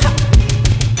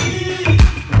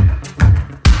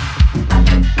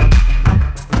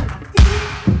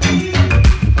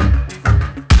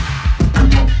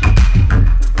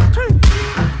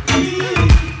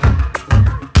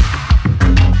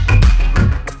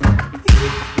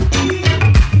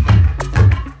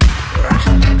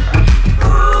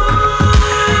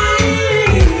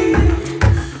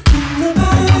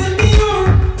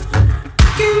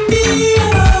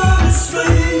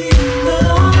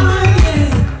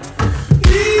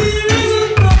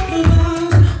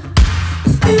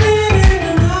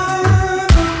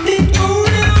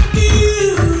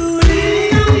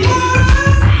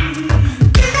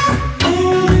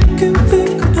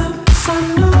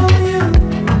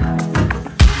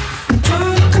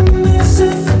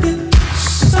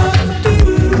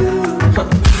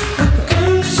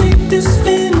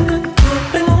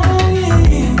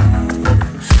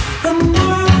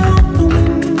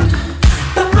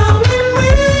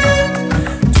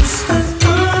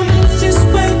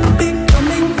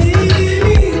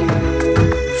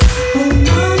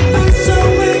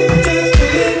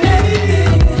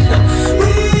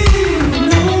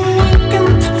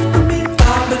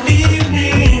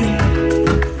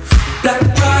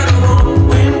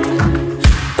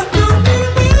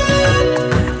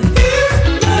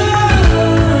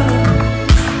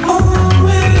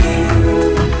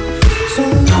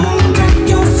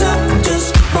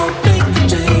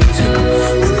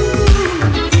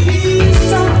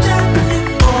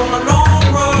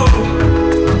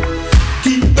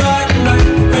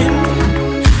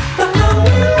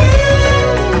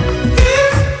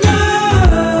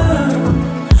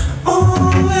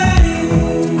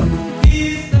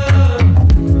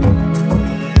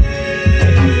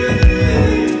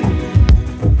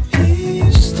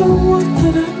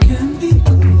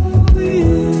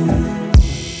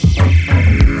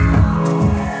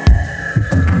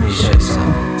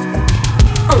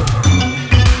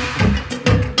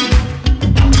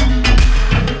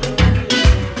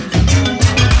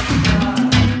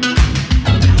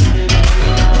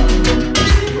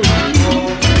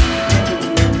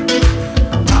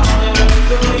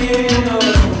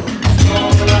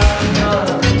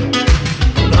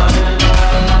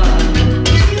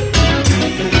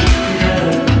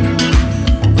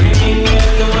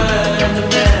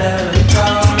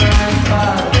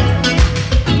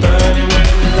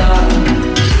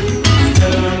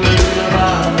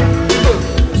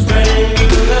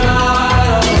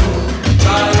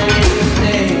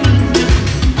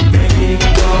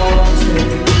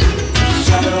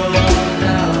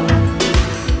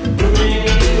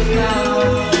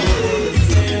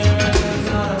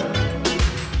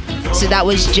 that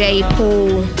was J.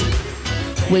 Paul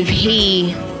with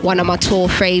He, one of my tour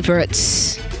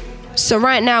favorites. So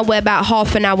right now we're about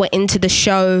half an hour into the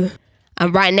show,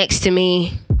 and right next to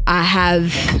me I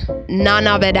have none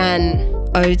other than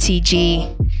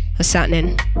OTG. What's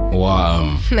happening?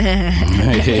 Wow.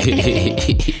 My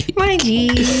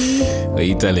G. What are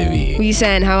you telling me? What are you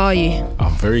saying? How are you?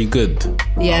 I'm very good.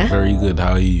 Yeah? I'm very good.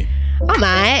 How are you? I'm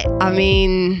alright. I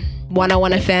mean,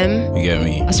 101 FM. You get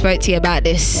me? I spoke to you about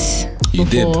this You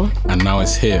before. did. And now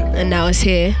it's here. And now it's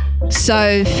here.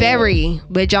 So, Ferry,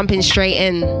 we're jumping straight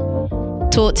in.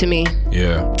 Talk to me.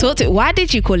 Yeah. Why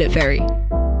did you call it Ferry?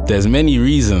 There's many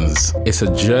reasons. It's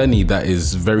a journey that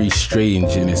is very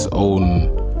strange in its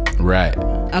own right.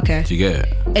 Okay. Do you get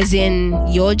it? As in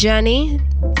your journey?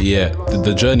 Yeah.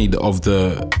 The journey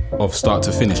of start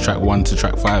to finish, track 1 to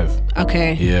track 5.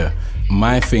 Okay. Yeah.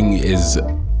 My thing is,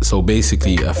 so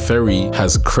basically a ferry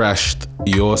has crashed.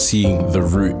 You're seeing the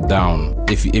route down.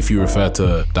 If you refer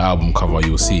to the album cover,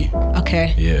 you'll see.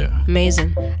 Okay. Yeah.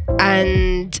 Amazing.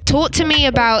 And talk to me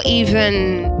about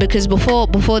even, because before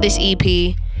this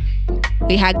EP,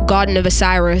 we had Garden of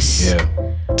Osiris. Yeah.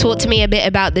 Talk to me a bit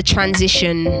about the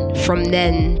transition from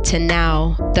then to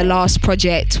now. The last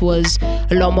project was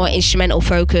a lot more instrumental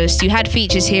focused. You had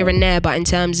features here and there, but in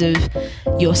terms of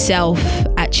yourself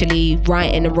actually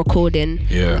writing and recording,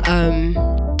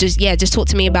 just talk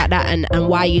to me about that and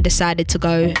why you decided to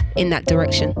go in that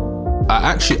direction.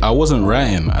 I wasn't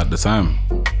writing at the time.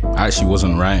 I actually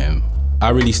wasn't writing. I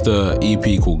released an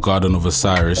EP called Garden of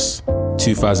Osiris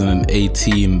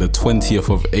 2018, the 20th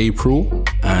of April,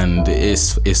 and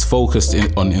it's focused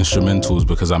on instrumentals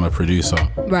because I'm a producer.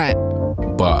 Right.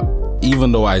 But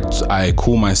even though I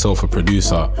call myself a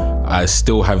producer, I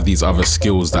still have these other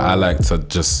skills that I like to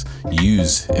just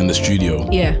use in the studio.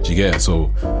 Yeah. Do you get it?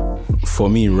 So for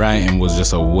me, writing was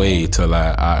just a way to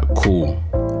like, cool.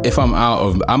 If I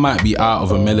might be out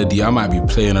of a melody, I might be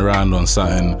playing around on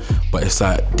something, but it's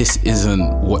like, this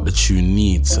isn't what the tune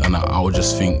needs. And I would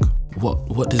just think,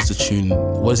 what does the tune,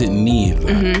 what does it need?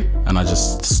 Like, and I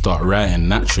just start writing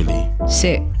naturally.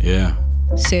 Sick. Yeah.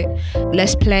 Sick.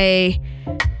 Let's play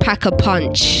Pack a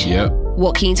Punch. Yep.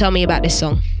 What can you tell me about this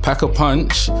song? Pack a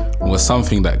Punch was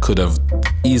something that could have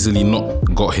easily not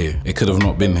got here. It could have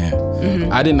not been here.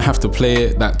 I didn't have to play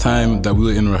it that time that we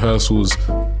were in rehearsals.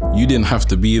 You didn't have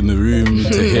to be in the room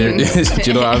to hear it. Do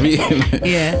you know what I mean?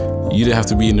 Yeah. You didn't have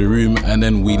to be in the room, and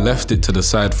then we left it to the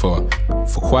side for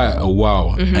quite a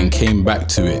while and came back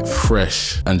to it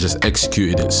fresh and just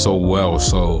executed it so well.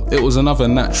 So it was another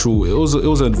natural, it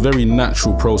was a very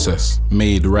natural process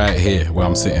made right here where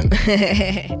I'm sitting.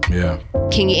 Yeah.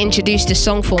 Can you introduce the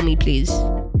song for me, please?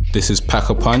 This is Pack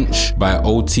a Punch by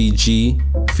OTG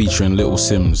featuring Little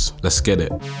Simz. Let's get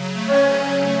it.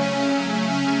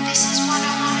 This is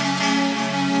 101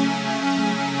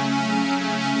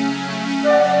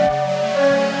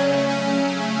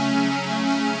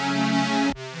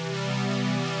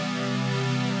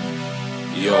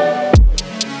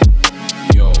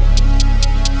 Yo,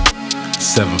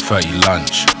 7:30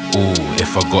 lunch. Ooh,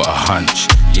 if I got a hunch,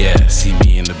 yeah, see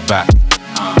me in the back.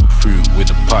 Fruit with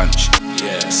a punch,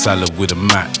 yeah, salad with a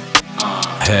mac,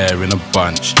 hair in a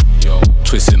bunch. Yo,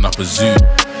 twisting up a zoo,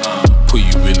 put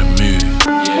you in a mood.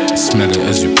 Yeah, smell it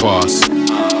as you pass.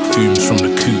 Fumes from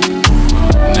the coop,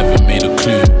 never made a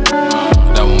clue.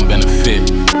 That won't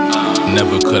benefit.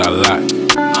 Never could I lack.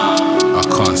 I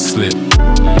can't slip.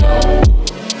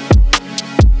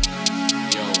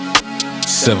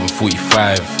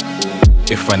 7:45,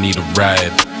 if I need a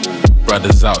ride.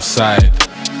 Brothers outside,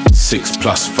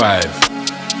 6+5.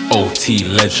 OT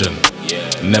legend,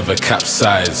 never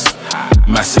capsize.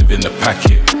 Massive in the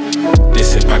packet,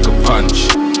 this is Pack a Punch.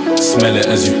 Smell it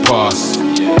as you pass.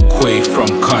 Quay from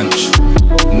Cunch,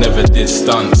 never did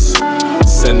stunts.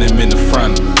 Send him in the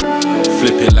front,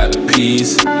 flip it like the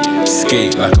peas.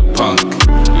 Skate like a punk,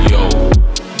 yo.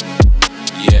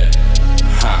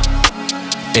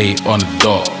 8 on the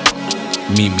dot,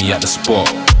 meet me at the spot.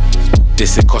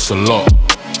 This it costs a lot,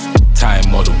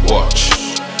 time on the watch.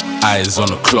 Eyes on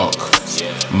the clock,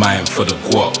 mind for the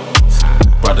guap.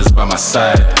 Brothers by my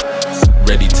side,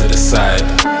 ready to decide.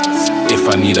 If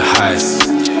I need a heist,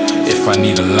 if I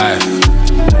need a life,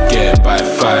 get it by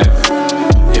 5.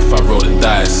 If I roll the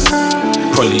dice,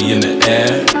 probably in the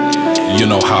air, you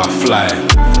know how I fly,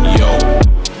 yo.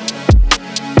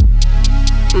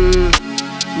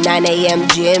 9 AM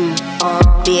gym,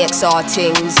 BXR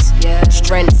things,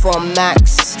 strength from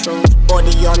max,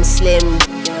 body on slim,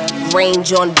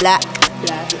 range on black,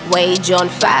 Wage on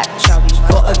facts,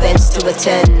 got events to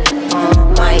attend.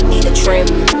 Might need a trim,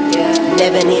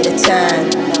 never need a tan.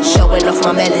 Showing off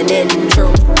my melanin.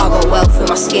 I got wealth in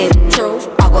my skin.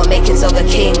 I got makings of a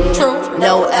king.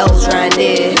 No L's round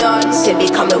here. Simbi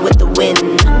coming with the win.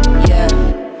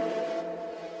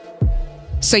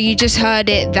 So you just heard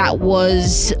it. That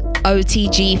was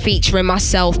OTG featuring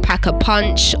myself, Paak a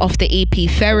Punch, off the EP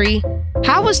Ferry.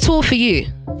 How was tour for you?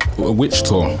 Which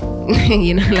tour?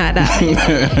 You know, like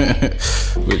that.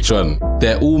 Which one?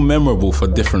 They're all memorable for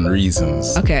different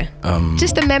reasons. Okay.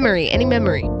 Just a memory, any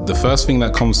memory. The first thing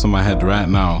that comes to my head right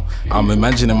now, I'm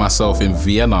imagining myself in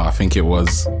Vienna, I think it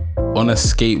was, on a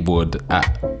skateboard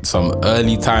at some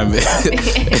early time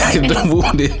in the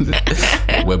morning.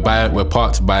 We're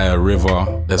parked by a river.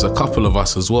 There's a couple of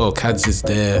us as well. Kads is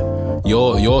there.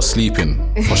 You're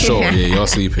sleeping, for sure. Yeah, you're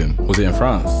sleeping. Was it in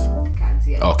France?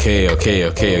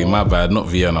 Okay, my bad, not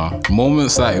Vienna.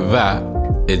 Moments like that,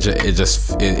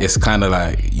 it's kind of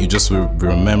like, you just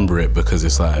remember it, because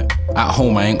it's like, at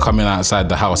home I ain't coming outside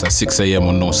the house at 6 a.m.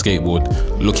 on no skateboard,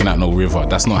 looking at no river.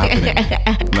 That's not happening.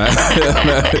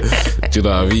 Do you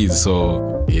know what I mean?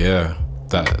 So yeah,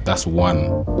 that's one.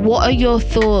 What are your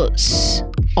thoughts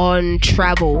on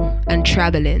travel and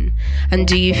traveling? And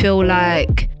do you feel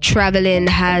like traveling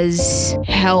has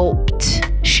helped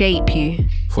shape you?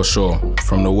 For sure.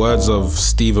 From the words of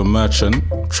Stephen Merchant,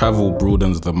 travel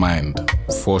broadens the mind.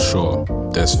 For sure.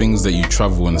 There's things that you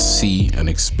travel and see and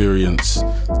experience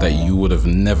that you would have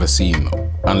never seen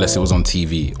unless it was on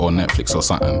TV or Netflix or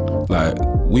something. Like,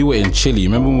 we were in Chile.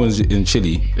 Remember when we was in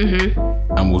Chile?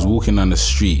 And was walking down the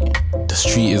street. The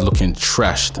street is looking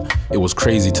trashed. It was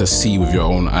crazy to see with your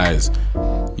own eyes.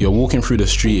 You're walking through the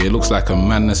street, it looks like a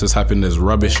madness has happened. There's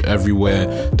rubbish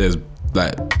everywhere. There's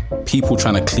like people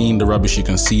trying to clean the rubbish. You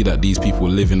can see that these people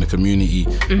live in the community.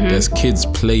 There's kids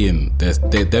playing.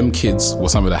 Them kids were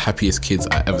some of the happiest kids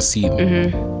I ever seen.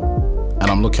 And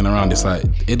I'm looking around, it's like,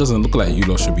 it doesn't look like you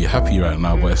lot should be happy right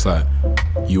now, but it's like,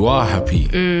 you are happy.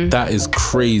 That is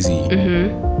crazy.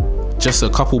 Just a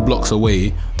couple blocks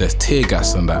away, there's tear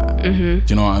gas and that. Do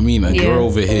you know what I mean? And you're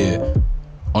over here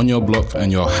on your block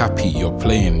and you're happy, you're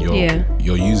playing,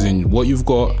 you're using what you've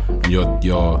got, and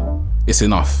it's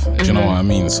enough. Do you know what I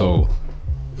mean? So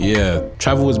yeah,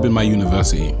 travel has been my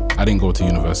university. I didn't go to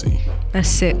university.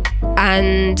 That's it.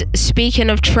 And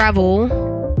speaking of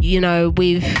travel, you know,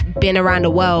 we've been around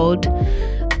the world.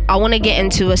 I want to get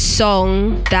into a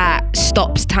song that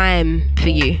stops time for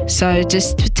you. So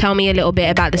just tell me a little bit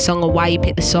about the song, or why you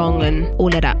picked the song and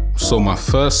all of that. So my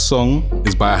first song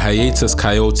is by Hiatus,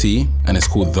 Kaiyote, and it's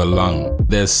called The Lung.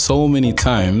 There's so many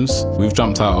times we've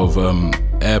jumped out of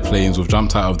airplanes, we've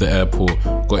jumped out of the airport,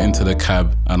 got into the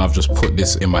cab, and I've just put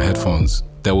this in my headphones.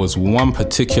 There was one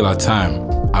particular time,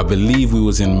 I believe we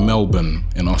was in Melbourne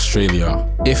in Australia.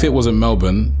 If it wasn't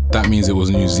Melbourne, that means it was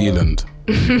New Zealand.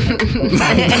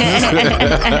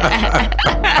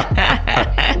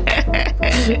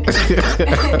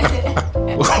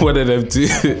 One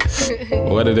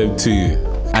of them two.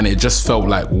 And it just felt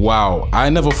like, wow, I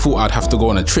never thought I'd have to go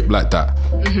on a trip like that.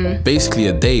 Basically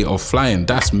a day of flying,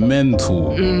 that's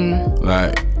mental.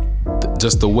 Like,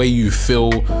 just the way you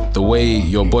feel, the way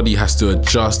your body has to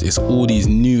adjust, it's all these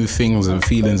new things and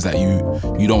feelings that you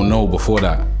don't know before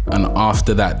that. And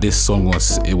after that, this song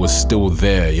was still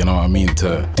there, you know what I mean,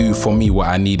 to do for me what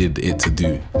I needed it to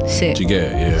do. Sick. Do you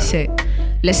get it? Yeah. Sick.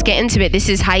 Let's get into it. This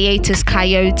is Hiatus,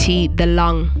 Kaiyote, The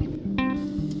Lung.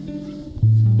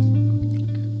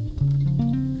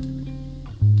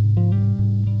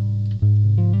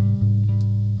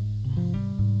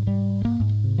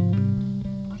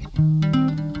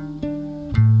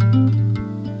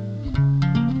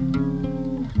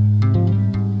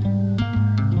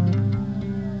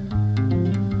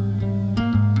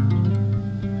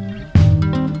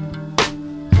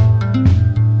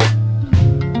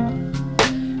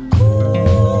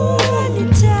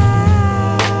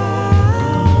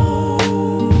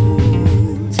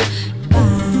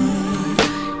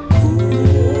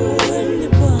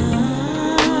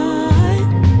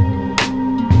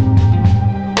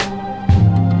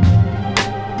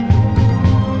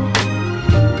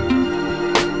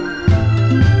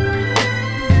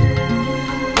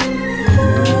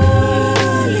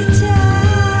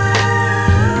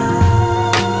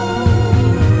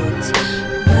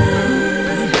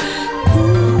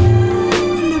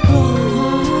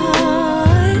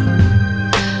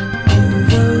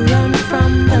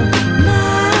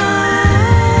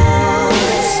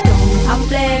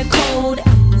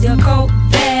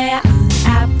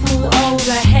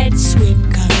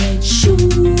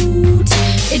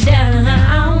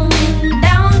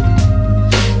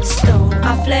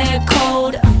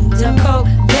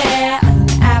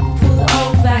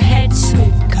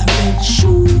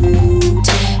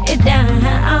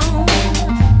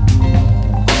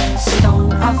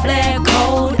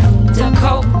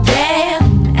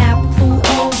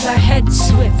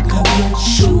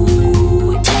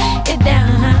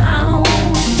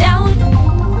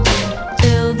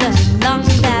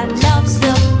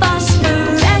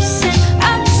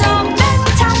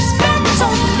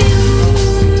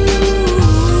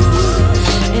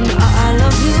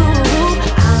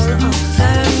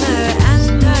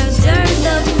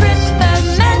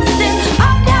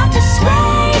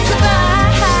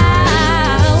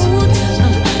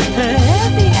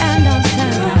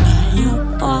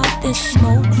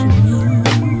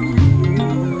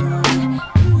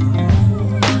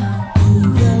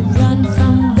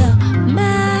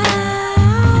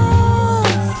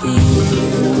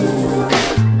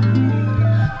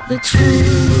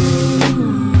 choose.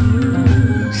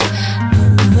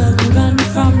 Overrun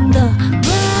from the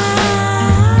ground.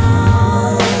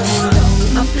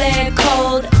 I play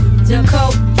cold, the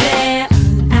cold there.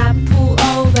 I pull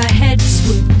overhead,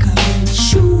 swift cover,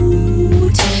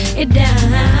 shoot it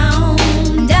down,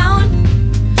 down.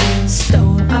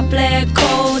 Stone, I play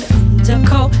cold, the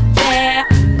cold there.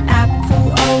 I pull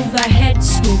overhead,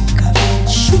 swift cover,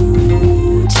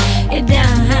 shoot it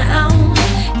down,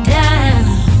 down.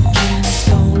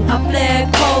 Stone, I play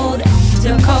cold,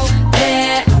 the cold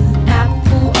there. I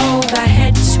pull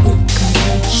overhead, swift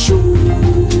cover,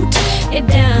 shoot it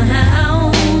down,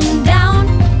 down.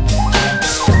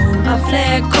 Stone, I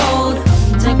play cold,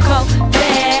 the cold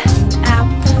there. I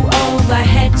pull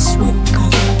overhead, swift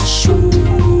cover,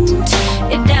 shoot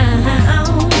it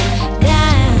down,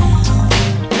 down.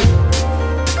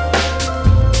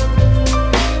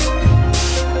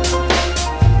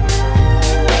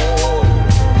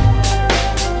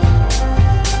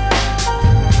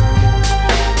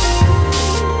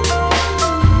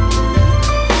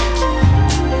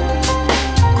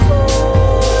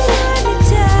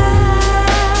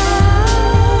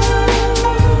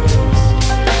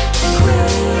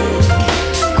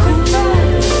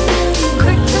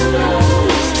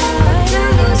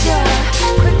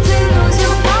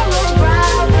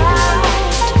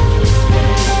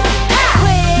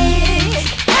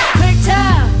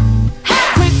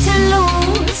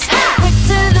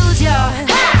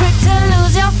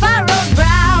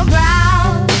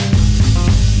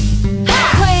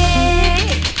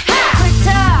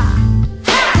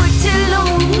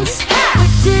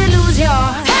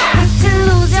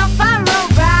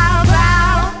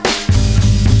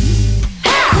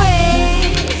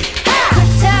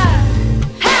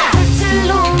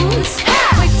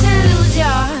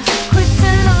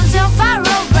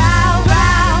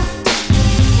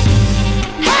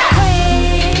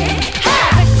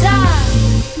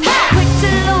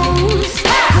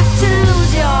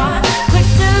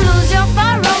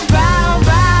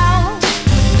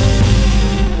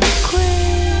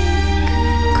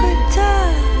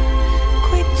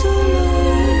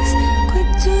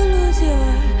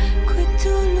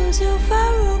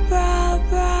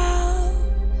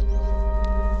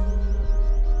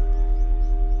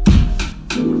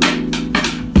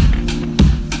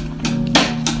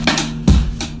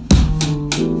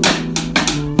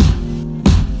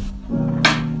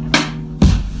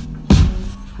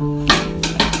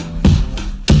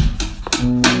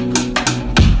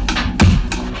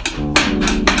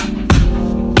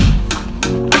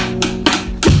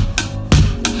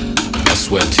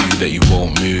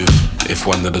 If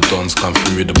one of the dons come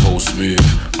through with the post move,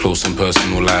 close and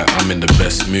personal like I'm in the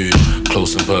best mood.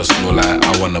 Close and personal like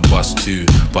I wanna bust too.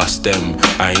 Bust them,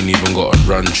 I ain't even got a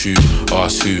run through.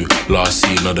 Ask who, last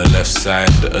seen on the left side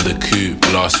of the coupe.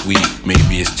 Last week,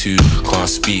 maybe it's two. Can't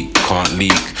speak, can't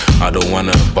leak. I don't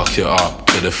wanna buck it up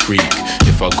to the freak.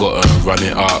 If I gotta run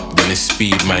it up, then it's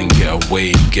speed, man, get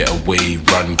away,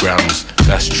 run grams.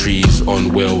 That's trees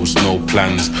on wheels, no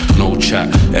plans, no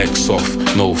chat, X off,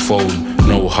 no phone.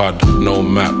 No HUD, no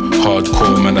map,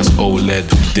 hardcore, man, that's OLED.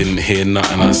 Didn't hear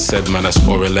nothing I said, man, that's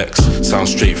Oralex. Sounds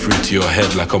straight through to your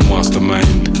head like a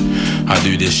mastermind. I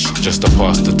do this just to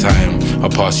pass the time. I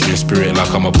pass you in spirit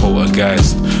like I'm a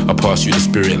poltergeist. I pass you the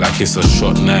spirit like it's a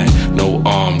short night. No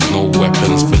arms, no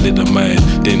weapons, thalidomide.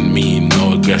 Didn't mean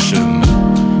no aggression.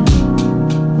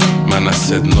 Man, I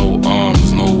said no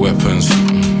arms, no weapons.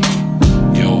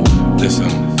 Yo, listen.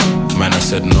 Man, I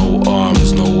said no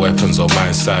arms, no weapons on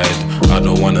my side. I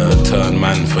don't wanna turn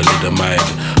man for thalidomide.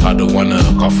 I don't wanna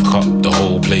cough up the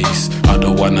whole place. I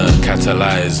don't wanna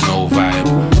catalyze, no vibe.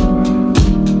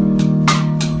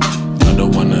 I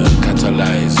don't wanna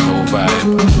catalyze, no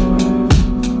vibe.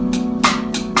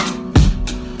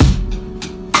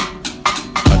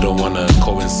 I don't wanna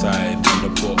coincide in the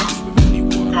box with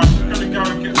anyone. I'm gonna go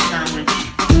and get a sandwich.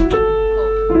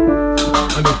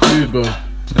 And the food, bro.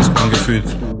 Let's go and get food.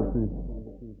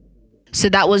 So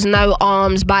that was No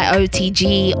Arms by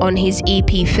OTG on his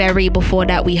EP Ferry. Before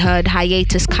that we heard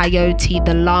Hiatus, Kaiyote,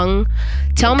 The Lung.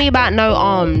 Tell me about No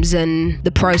Arms and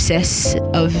the process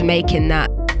of making that.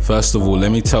 First of all, let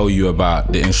me tell you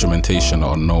about the instrumentation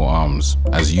on No Arms.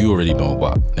 As you already know,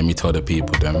 but let me tell the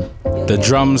people them. The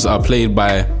drums are played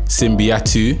by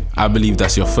Symbiotu. I believe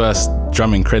that's your first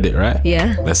drumming credit, right?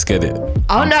 Yeah. Let's get it.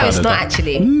 Oh, no, it's not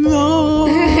actually. No.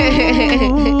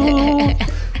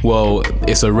 Well,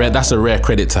 it's a rare. That's a rare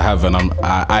credit to have, and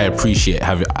I appreciate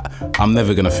having. I'm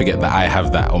never gonna forget that I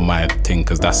have that on my thing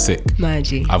because that's sick.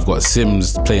 Magic. I've got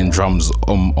Simz playing drums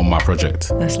on my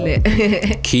project. That's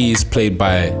lit. Keys played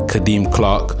by Kadeem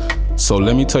Clark. So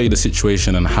let me tell you the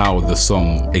situation and how the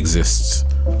song exists.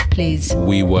 Please.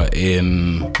 We were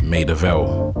in Maida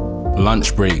Vale.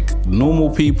 Lunch break.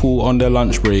 Normal people on their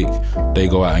lunch break, they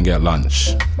go out and get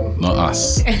lunch. Not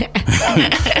us.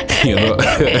 You know?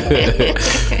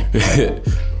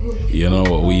 You know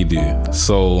what we do.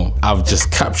 So I've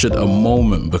just captured a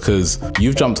moment because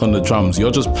you've jumped on the drums.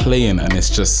 You're just playing and it's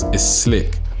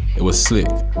slick. It was slick.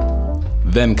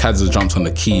 Then Kads jumped on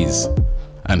the keys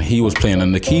and he was playing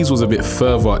and the keys was a bit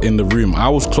further in the room. I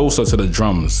was closer to the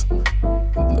drums.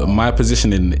 My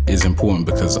positioning is important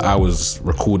because I was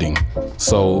recording.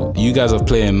 So you guys are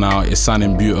playing now, it's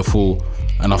sounding beautiful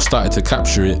and I've started to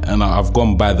capture it and I've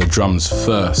gone by the drums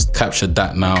first. Captured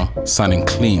that now, sounding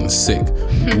clean, sick.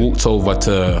 Walked over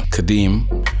to Kadeem.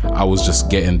 I was just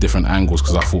getting different angles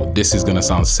because I thought this is gonna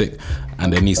sound sick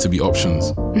and there needs to be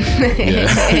options.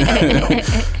 Yeah.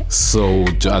 So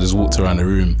I just walked around the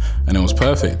room and it was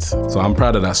perfect. So I'm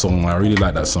proud of that song. I really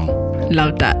like that song.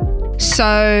 Love that.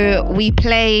 So we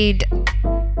played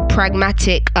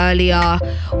Pragmatic earlier,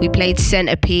 we played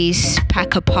Centerpiece,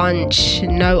 Pack a Punch,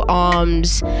 No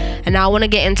Arms, and now I want to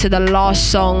get into the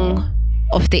last song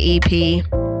of the EP.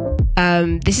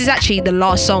 This is actually the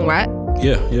last song, right?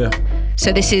 Yeah.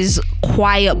 So this is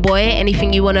Quiet Boy.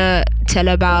 Anything you want to tell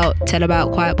about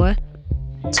Quiet Boy?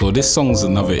 So this song's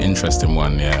another interesting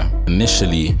one, yeah.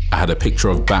 Initially, I had a picture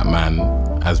of Batman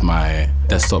as my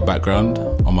desktop background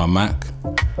on my Mac.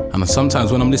 And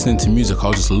sometimes when I'm listening to music,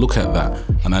 I'll just look at that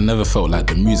and I never felt like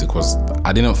the music was,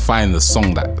 I didn't find the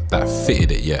song that fitted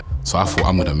it yet. So I thought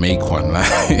I'm gonna make one.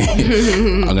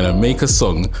 I'm gonna make a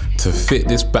song to fit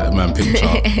this Batman picture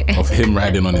of him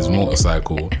riding on his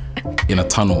motorcycle in a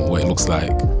tunnel, what it looks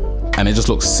like. And it just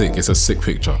looks sick, it's a sick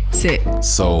picture. Sick.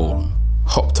 So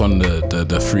hopped on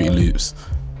the Fruity Loops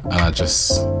and I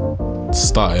just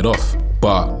started off.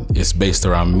 But it's based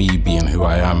around me being who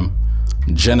I am.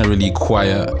 Generally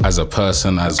quiet as a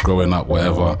person, as growing up,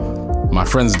 whatever. My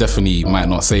friends definitely might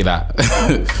not say that,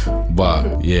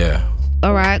 but yeah.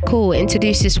 All right, cool.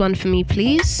 Introduce this one for me,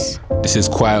 please. This is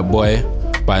Quiet Boy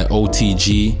by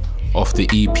OTG off the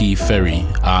EP Ferry,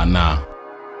 out now.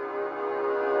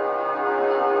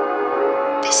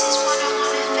 This is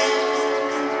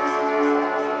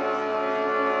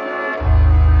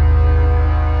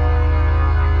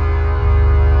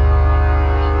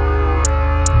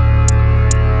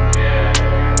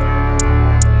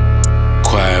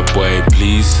Boy,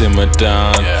 please simmer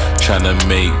down. Tryna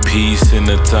make peace in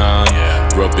the town.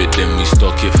 Rub it, then we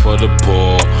stock it for the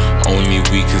poor. Only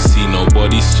we can see,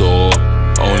 nobody saw.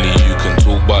 Only you can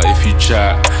talk, but if you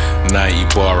chat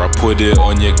 90 bar, I put it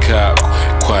on your cap.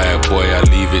 Quiet boy, I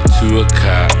leave it to a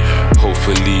cat.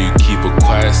 Hopefully you keep a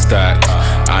quiet stack.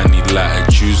 I need lighter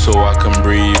juice so I can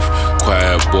breathe.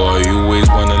 Quiet boy, you always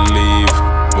wanna leave.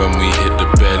 When we hit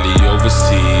the belly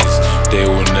overseas, they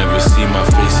will never see my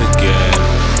face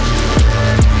again.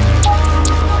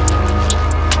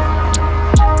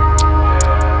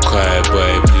 Quiet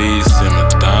boy, please simmer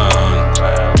down.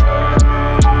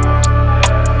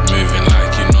 Moving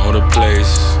like you know the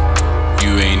place.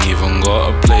 You ain't even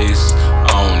got a place.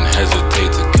 I won't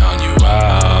hesitate to count you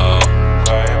out.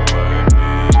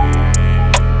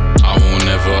 I won't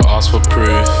ever ask for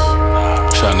proof.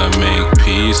 Tryna make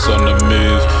peace on the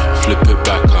move. Flip it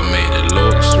back, I made it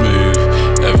look smooth.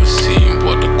 Ever seen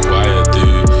what the choir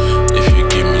do? If you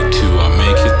give me 2, I'll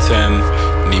make it 10.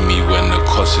 Need me when the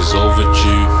cost is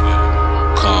overdue.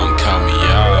 Can't count me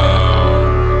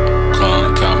out.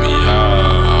 Can't count me out.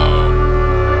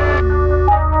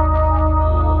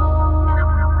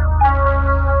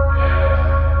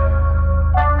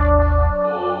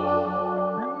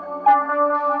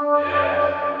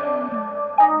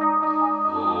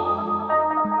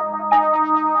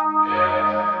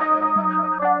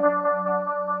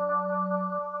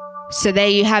 So there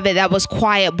you have it. That was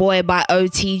Quiet Boy by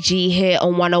OTG here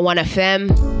on 101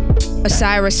 FM.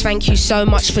 Osiris, thank you so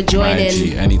much for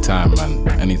joining. Anytime, man.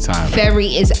 Anytime.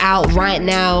 Ferry is out right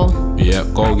now.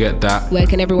 Yep, go get that. Where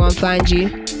can everyone find you?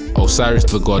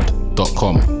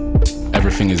 OsirisTheGod.com.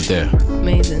 Everything is there.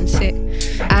 Amazing, sick.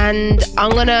 And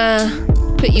I'm gonna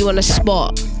put you on a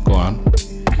spot. Go on.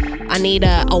 I need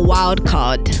a wild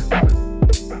card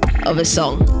of a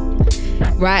song.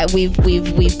 Right, we've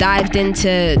dived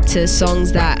into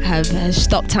songs that have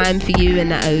stopped time for you and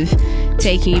that have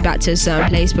taken you back to a certain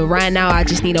place. But right now, I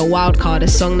just need a wild card, a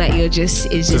song that is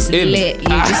just lit.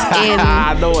 You're just in.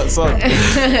 I know what song.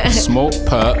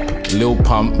 Smokepurpp, Lil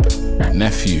Pump,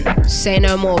 Nephew. Say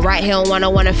no more. Right here on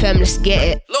 101 FM. Let's get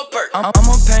it.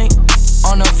 I'ma paint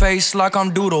on her face like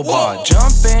I'm Doodle Bar.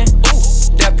 Jump in,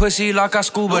 that pussy like I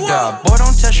scuba dive. Boy,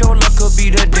 don't test your luck, could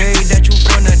be the day that you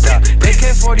finna die.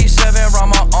 AK-47 round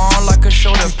my arm like a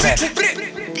shoulder pad.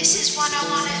 This is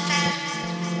 101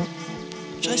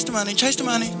 FM. Chase the money, chase the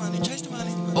money, chase the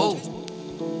money. Oh.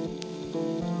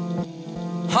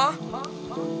 Huh?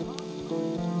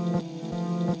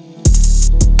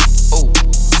 Oh.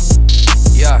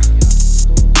 Yeah.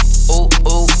 Oh,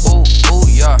 oh, oh, oh,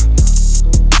 yeah.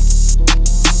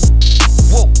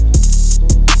 Whoa.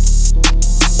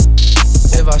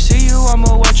 If I see you,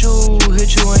 I'ma watch you,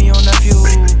 hit you and your nephew.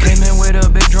 Came in with a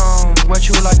big drum, wet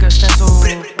you like a stencil.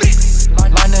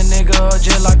 Line a nigga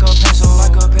just like a pencil.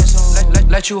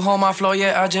 Let you hold my flow,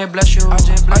 yeah, I just bless you. I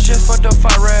just fucked up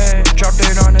fire red, dropped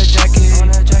it on the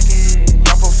jacket.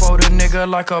 Drop a for the nigga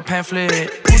like a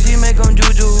pamphlet. Uzi make him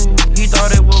juju, he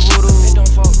thought it was voodoo.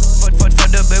 For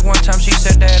the big one time, she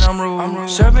said that I'm rude.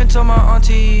 Serving to my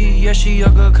auntie, yeah, she a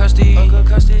good custody.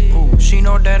 Ooh, she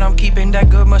know that I'm keeping that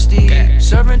good musty.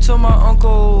 Serving to my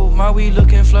uncle, my weed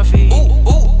looking fluffy.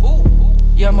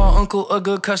 Yeah, my uncle a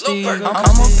good custody.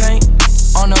 I'ma paint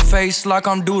on her face like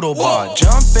I'm doodle bar.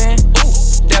 Jumping,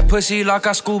 that pussy like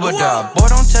I scuba dive. Boy,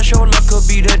 don't test your luck, could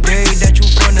be the day that you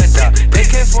finna die.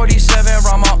 AK-47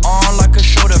 round my arm like a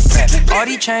shoulder pad. All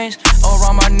these chains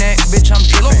around my neck, bitch, I'm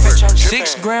drippin'.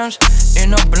 6 grams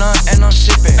in a blunt and I'm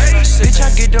sippin'. Bitch, I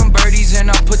get them birdies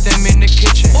and I put them in the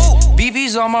kitchen.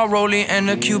 BB's on my rolling and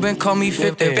the Cuban call me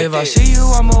 50. If I see you,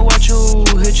 I'ma watch you,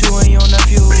 hit you and your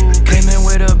nephew. Came in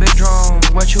with a big drum,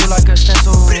 wet you like a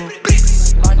stencil.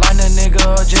 Line a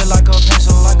nigga just like a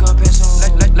pencil.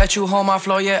 Let you hold my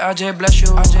flow, yeah, I just bless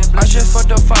you. I just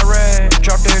fucked up fire red,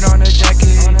 dropped it on the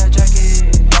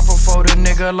jacket. Drop a for the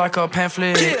nigga like a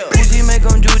pamphlet. Uzi make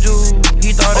him juju,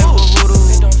 he thought it was voodoo.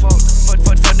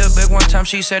 For the big one time,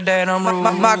 she said that I'm rude.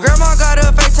 My grandma got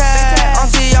a fake tag,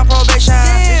 auntie on probation.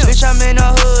 Bitch, I'm in the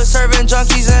hood, serving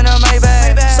junkies in a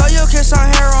Maybach. So you kiss on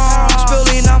hair on,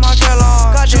 spilling on my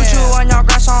Kellogg. Choo-choo on your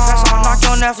grandson, knock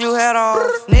your nephew head off.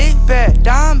 Nick back,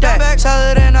 dime back, sell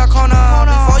it in the corner.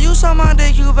 Before you suck my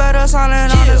dick, you better sign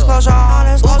in on disclosure.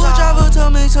 Uber driver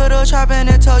took me to the trap in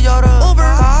the Toyota.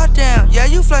 Goddamn, yeah,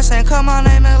 you flexing, cause my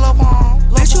name is Lil Pong.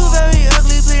 Bitch, you very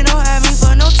ugly, please don't have me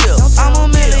for no tip. I'm a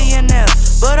millionaire,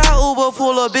 but I Uber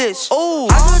pull a bitch.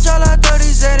 I could draw like 30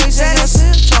 Zennies in your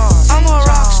SIM charge. I'm a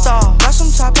rock star, got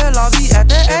some top at lobby at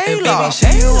the A-Log. If I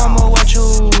see you, I'ma watch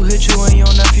you, hit you and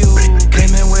your nephew.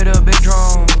 Came in with a big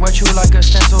drum, wet you like a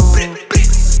stencil.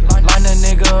 Line a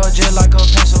nigga just like a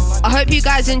pencil. I hope you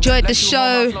guys enjoyed the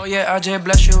show. Yeah, I just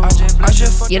bless you.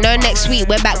 You know, next week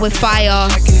we're back with fire.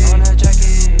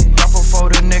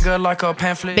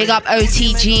 Big up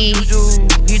OTG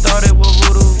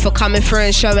for coming through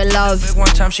and showing love. One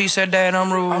time she said that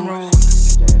I'm rude.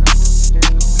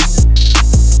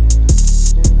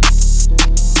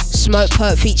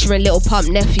 Smokepurpp featuring Little Pump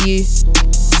Nephew.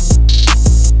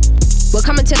 We're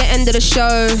coming to the end of the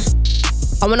show.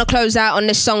 I want to close out on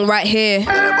this song right here.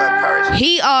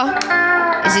 Heater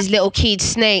is his Little Keed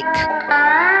Snake.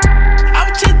 I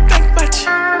was just thinking about you.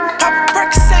 Pop a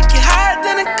perk, sack, get higher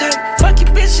than a gun. Fuck your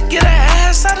bitch, get her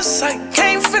ass out of sight.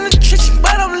 Came from the trenches,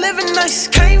 but I'm living nice.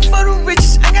 Came for the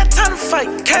riches, ain't got time to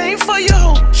fight. Came for your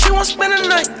hoe, she won't spend a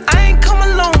night. I ain't come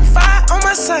alone, fire on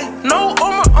my side. No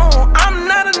on my own, I'm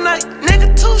not a knight.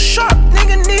 Nigga too sharp,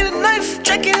 nigga need a knife.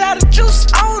 Drink it out of juice,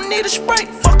 I don't need a Sprite.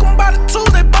 Fuck 'em by the two,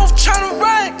 they both tryna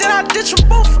ride. Then I ditch them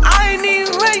both, I ain't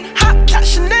even right. Hot top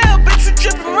Chanel, bitch, we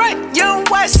drippin' right. Young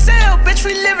white cell, bitch,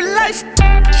 we living life.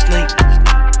 Snake,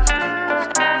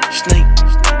 snake,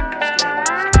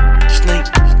 snake,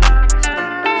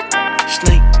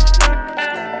 snake,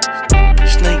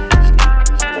 snake,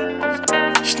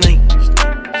 snake,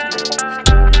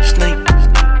 snake,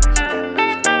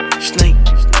 snake.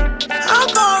 I'm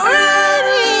gon' ride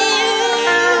in,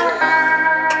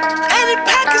 and the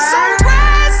pack is on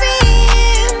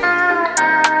rising.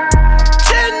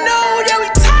 Just know that we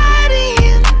tied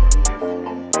in,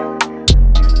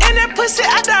 and that pussy I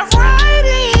dive right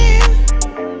in.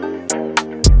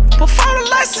 Before the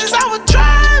license I was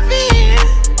driving.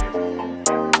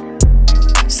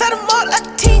 Set him up like a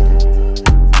team,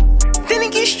 then he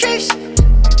get stretched.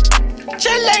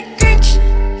 Just like Grinch,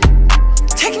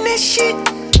 taking that shit.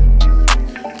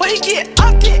 Boy, you get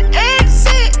off the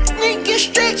exit, then you get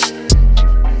stretched.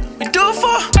 We do it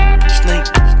for snake,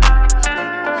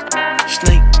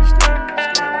 snake,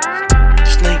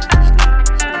 snake,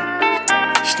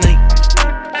 snake,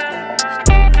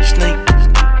 snake,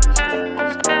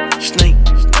 snake,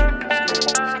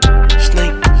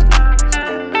 snake,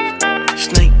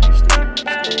 snake.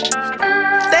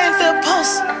 They ain't feel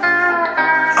post.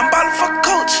 I'm ballin' for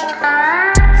coach.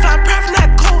 Fly private, not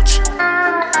coach.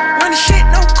 Running shit,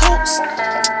 no coats.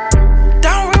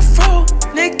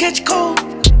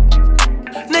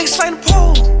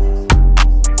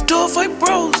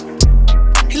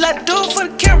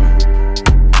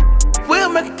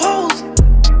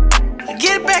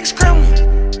 grandma.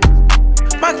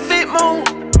 My fit mode.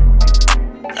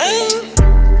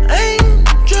 Ain't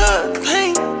drug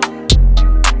pain.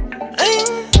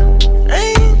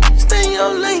 Ain't stay in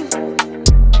your lane.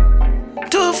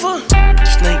 Do it for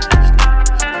snake.